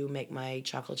how to make my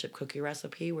chocolate chip cookie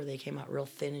recipe where they came out real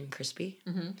thin and crispy.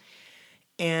 Mm-hmm.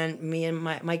 And me and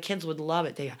my kids would love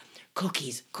it. They go,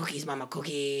 cookies, mama,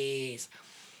 cookies.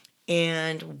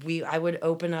 And I would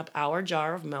open up our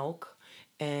jar of milk,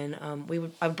 and I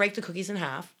would break the cookies in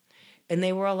half, and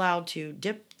they were allowed to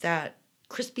dip that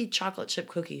crispy chocolate chip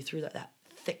cookie through that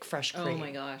thick, fresh cream. Oh,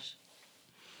 my gosh.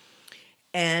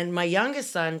 And my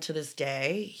youngest son, to this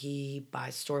day, he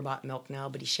buys store-bought milk now,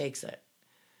 but he shakes it.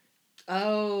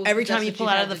 Oh. Every time you what pull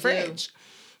it out of the had to fridge.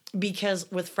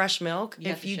 Because with fresh milk,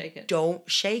 if you don't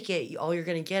shake it, all you're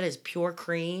going to get is pure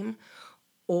cream,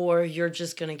 or you're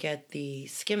just going to get the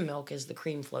skim milk as the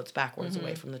cream floats backwards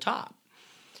away from the top.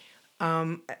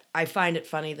 I find it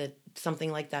funny that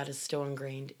something like that is still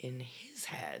ingrained in his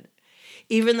head.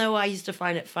 Even though I used to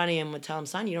find it funny and would tell him,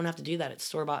 son, you don't have to do that. It's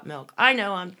store-bought milk. I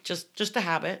know, I'm just a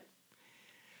habit.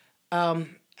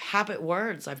 Habit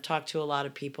words. I've talked to a lot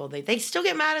of people. They still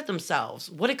get mad at themselves.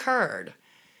 What occurred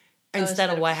instead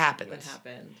of what happened. What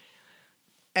happened.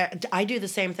 I do the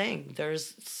same thing.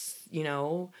 There's, you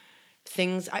know,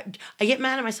 things. I get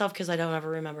mad at myself because I don't ever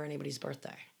remember anybody's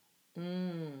birthday.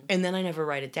 And then I never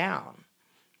write it down.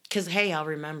 Because, hey, I'll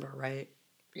remember, right?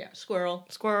 Yeah, squirrel.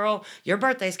 Your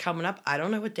birthday's coming up. I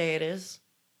don't know what day it is.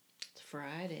 It's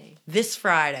Friday. This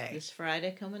Friday. This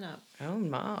Friday coming up. Oh,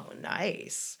 no,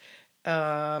 nice.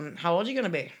 How old are you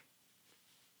going to be?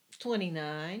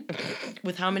 29.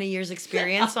 With how many years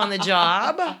experience on the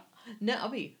job? No, I'll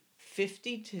be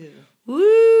 52.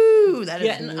 Woo! That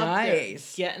is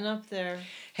nice. Getting up there.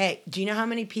 Hey, do you know how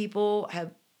many people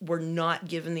were not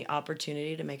given the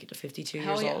opportunity to make it to 52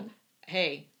 years old?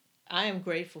 Hey, I am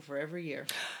grateful for every year.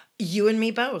 You and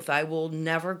me both. I will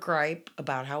never gripe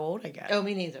about how old I get. Oh,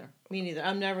 me neither.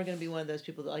 I'm never going to be one of those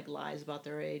people that like lies about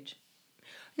their age.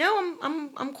 No,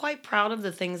 I'm quite proud of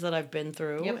the things that I've been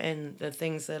through and the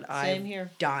things that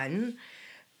I've done.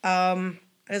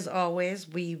 As always,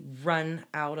 we run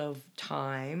out of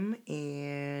time,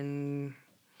 and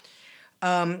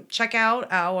check out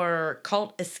our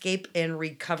Cult Escape and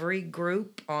Recovery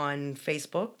group on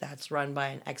Facebook. That's run by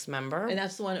an ex-member. And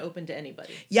that's the one open to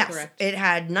anybody. Yes. Correct? It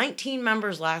had 19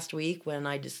 members last week when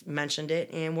I just mentioned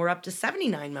it, and we're up to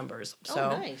 79 members.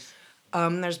 So, nice.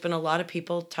 There's been a lot of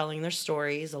people telling their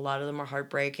stories. A lot of them are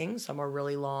heartbreaking. Some are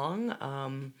really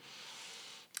long.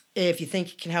 If you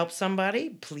think you can help somebody,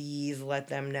 please let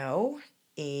them know.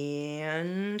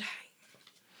 And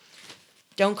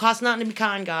don't cost nothing to be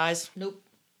kind, guys. Nope.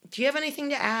 Do you have anything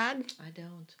to add? I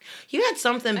don't. You had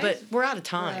something, but we're out of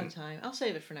time. We're out of time. I'll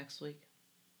save it for next week.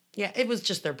 Yeah, it was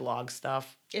just their blog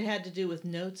stuff. It had to do with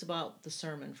notes about the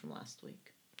sermon from last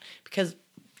week. Because,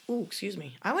 excuse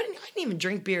me. I didn't even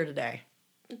drink beer today.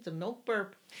 It's a milk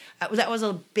burp. That was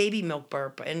a baby milk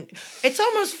burp. And it's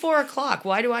almost 4 o'clock.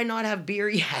 Why do I not have beer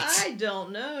yet? I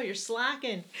don't know. You're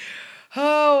slacking.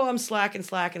 Oh, I'm slacking.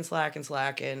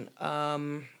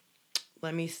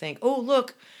 Let me think. Oh,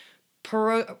 look.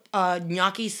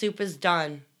 Gnocchi soup is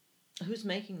done. Who's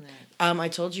making that? I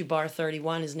told you Bar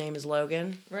 31. His name is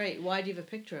Logan. Right. Why do you have a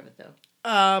picture of it, though?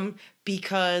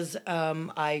 Because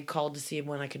I called to see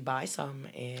when I could buy some,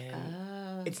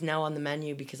 and it's now on the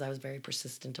menu because I was very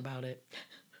persistent about it.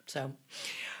 So,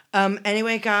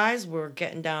 Anyway, guys, we're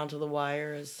getting down to the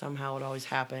wire as somehow it always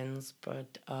happens.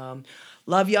 But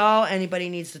love y'all. Anybody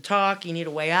needs to talk, you need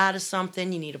a way out of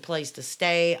something, you need a place to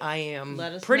stay. I am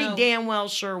Let us pretty know. damn well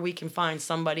sure we can find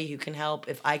somebody who can help.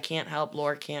 If I can't help,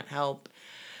 Laura can't help.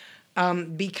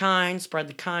 Be kind, spread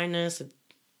the kindness.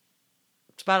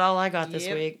 It's about all I got this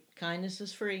week. Kindness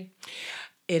is free.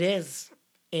 It is.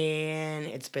 And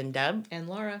it's been Deb. And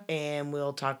Laura. And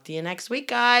we'll talk to you next week,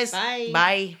 guys. Bye.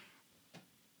 Bye.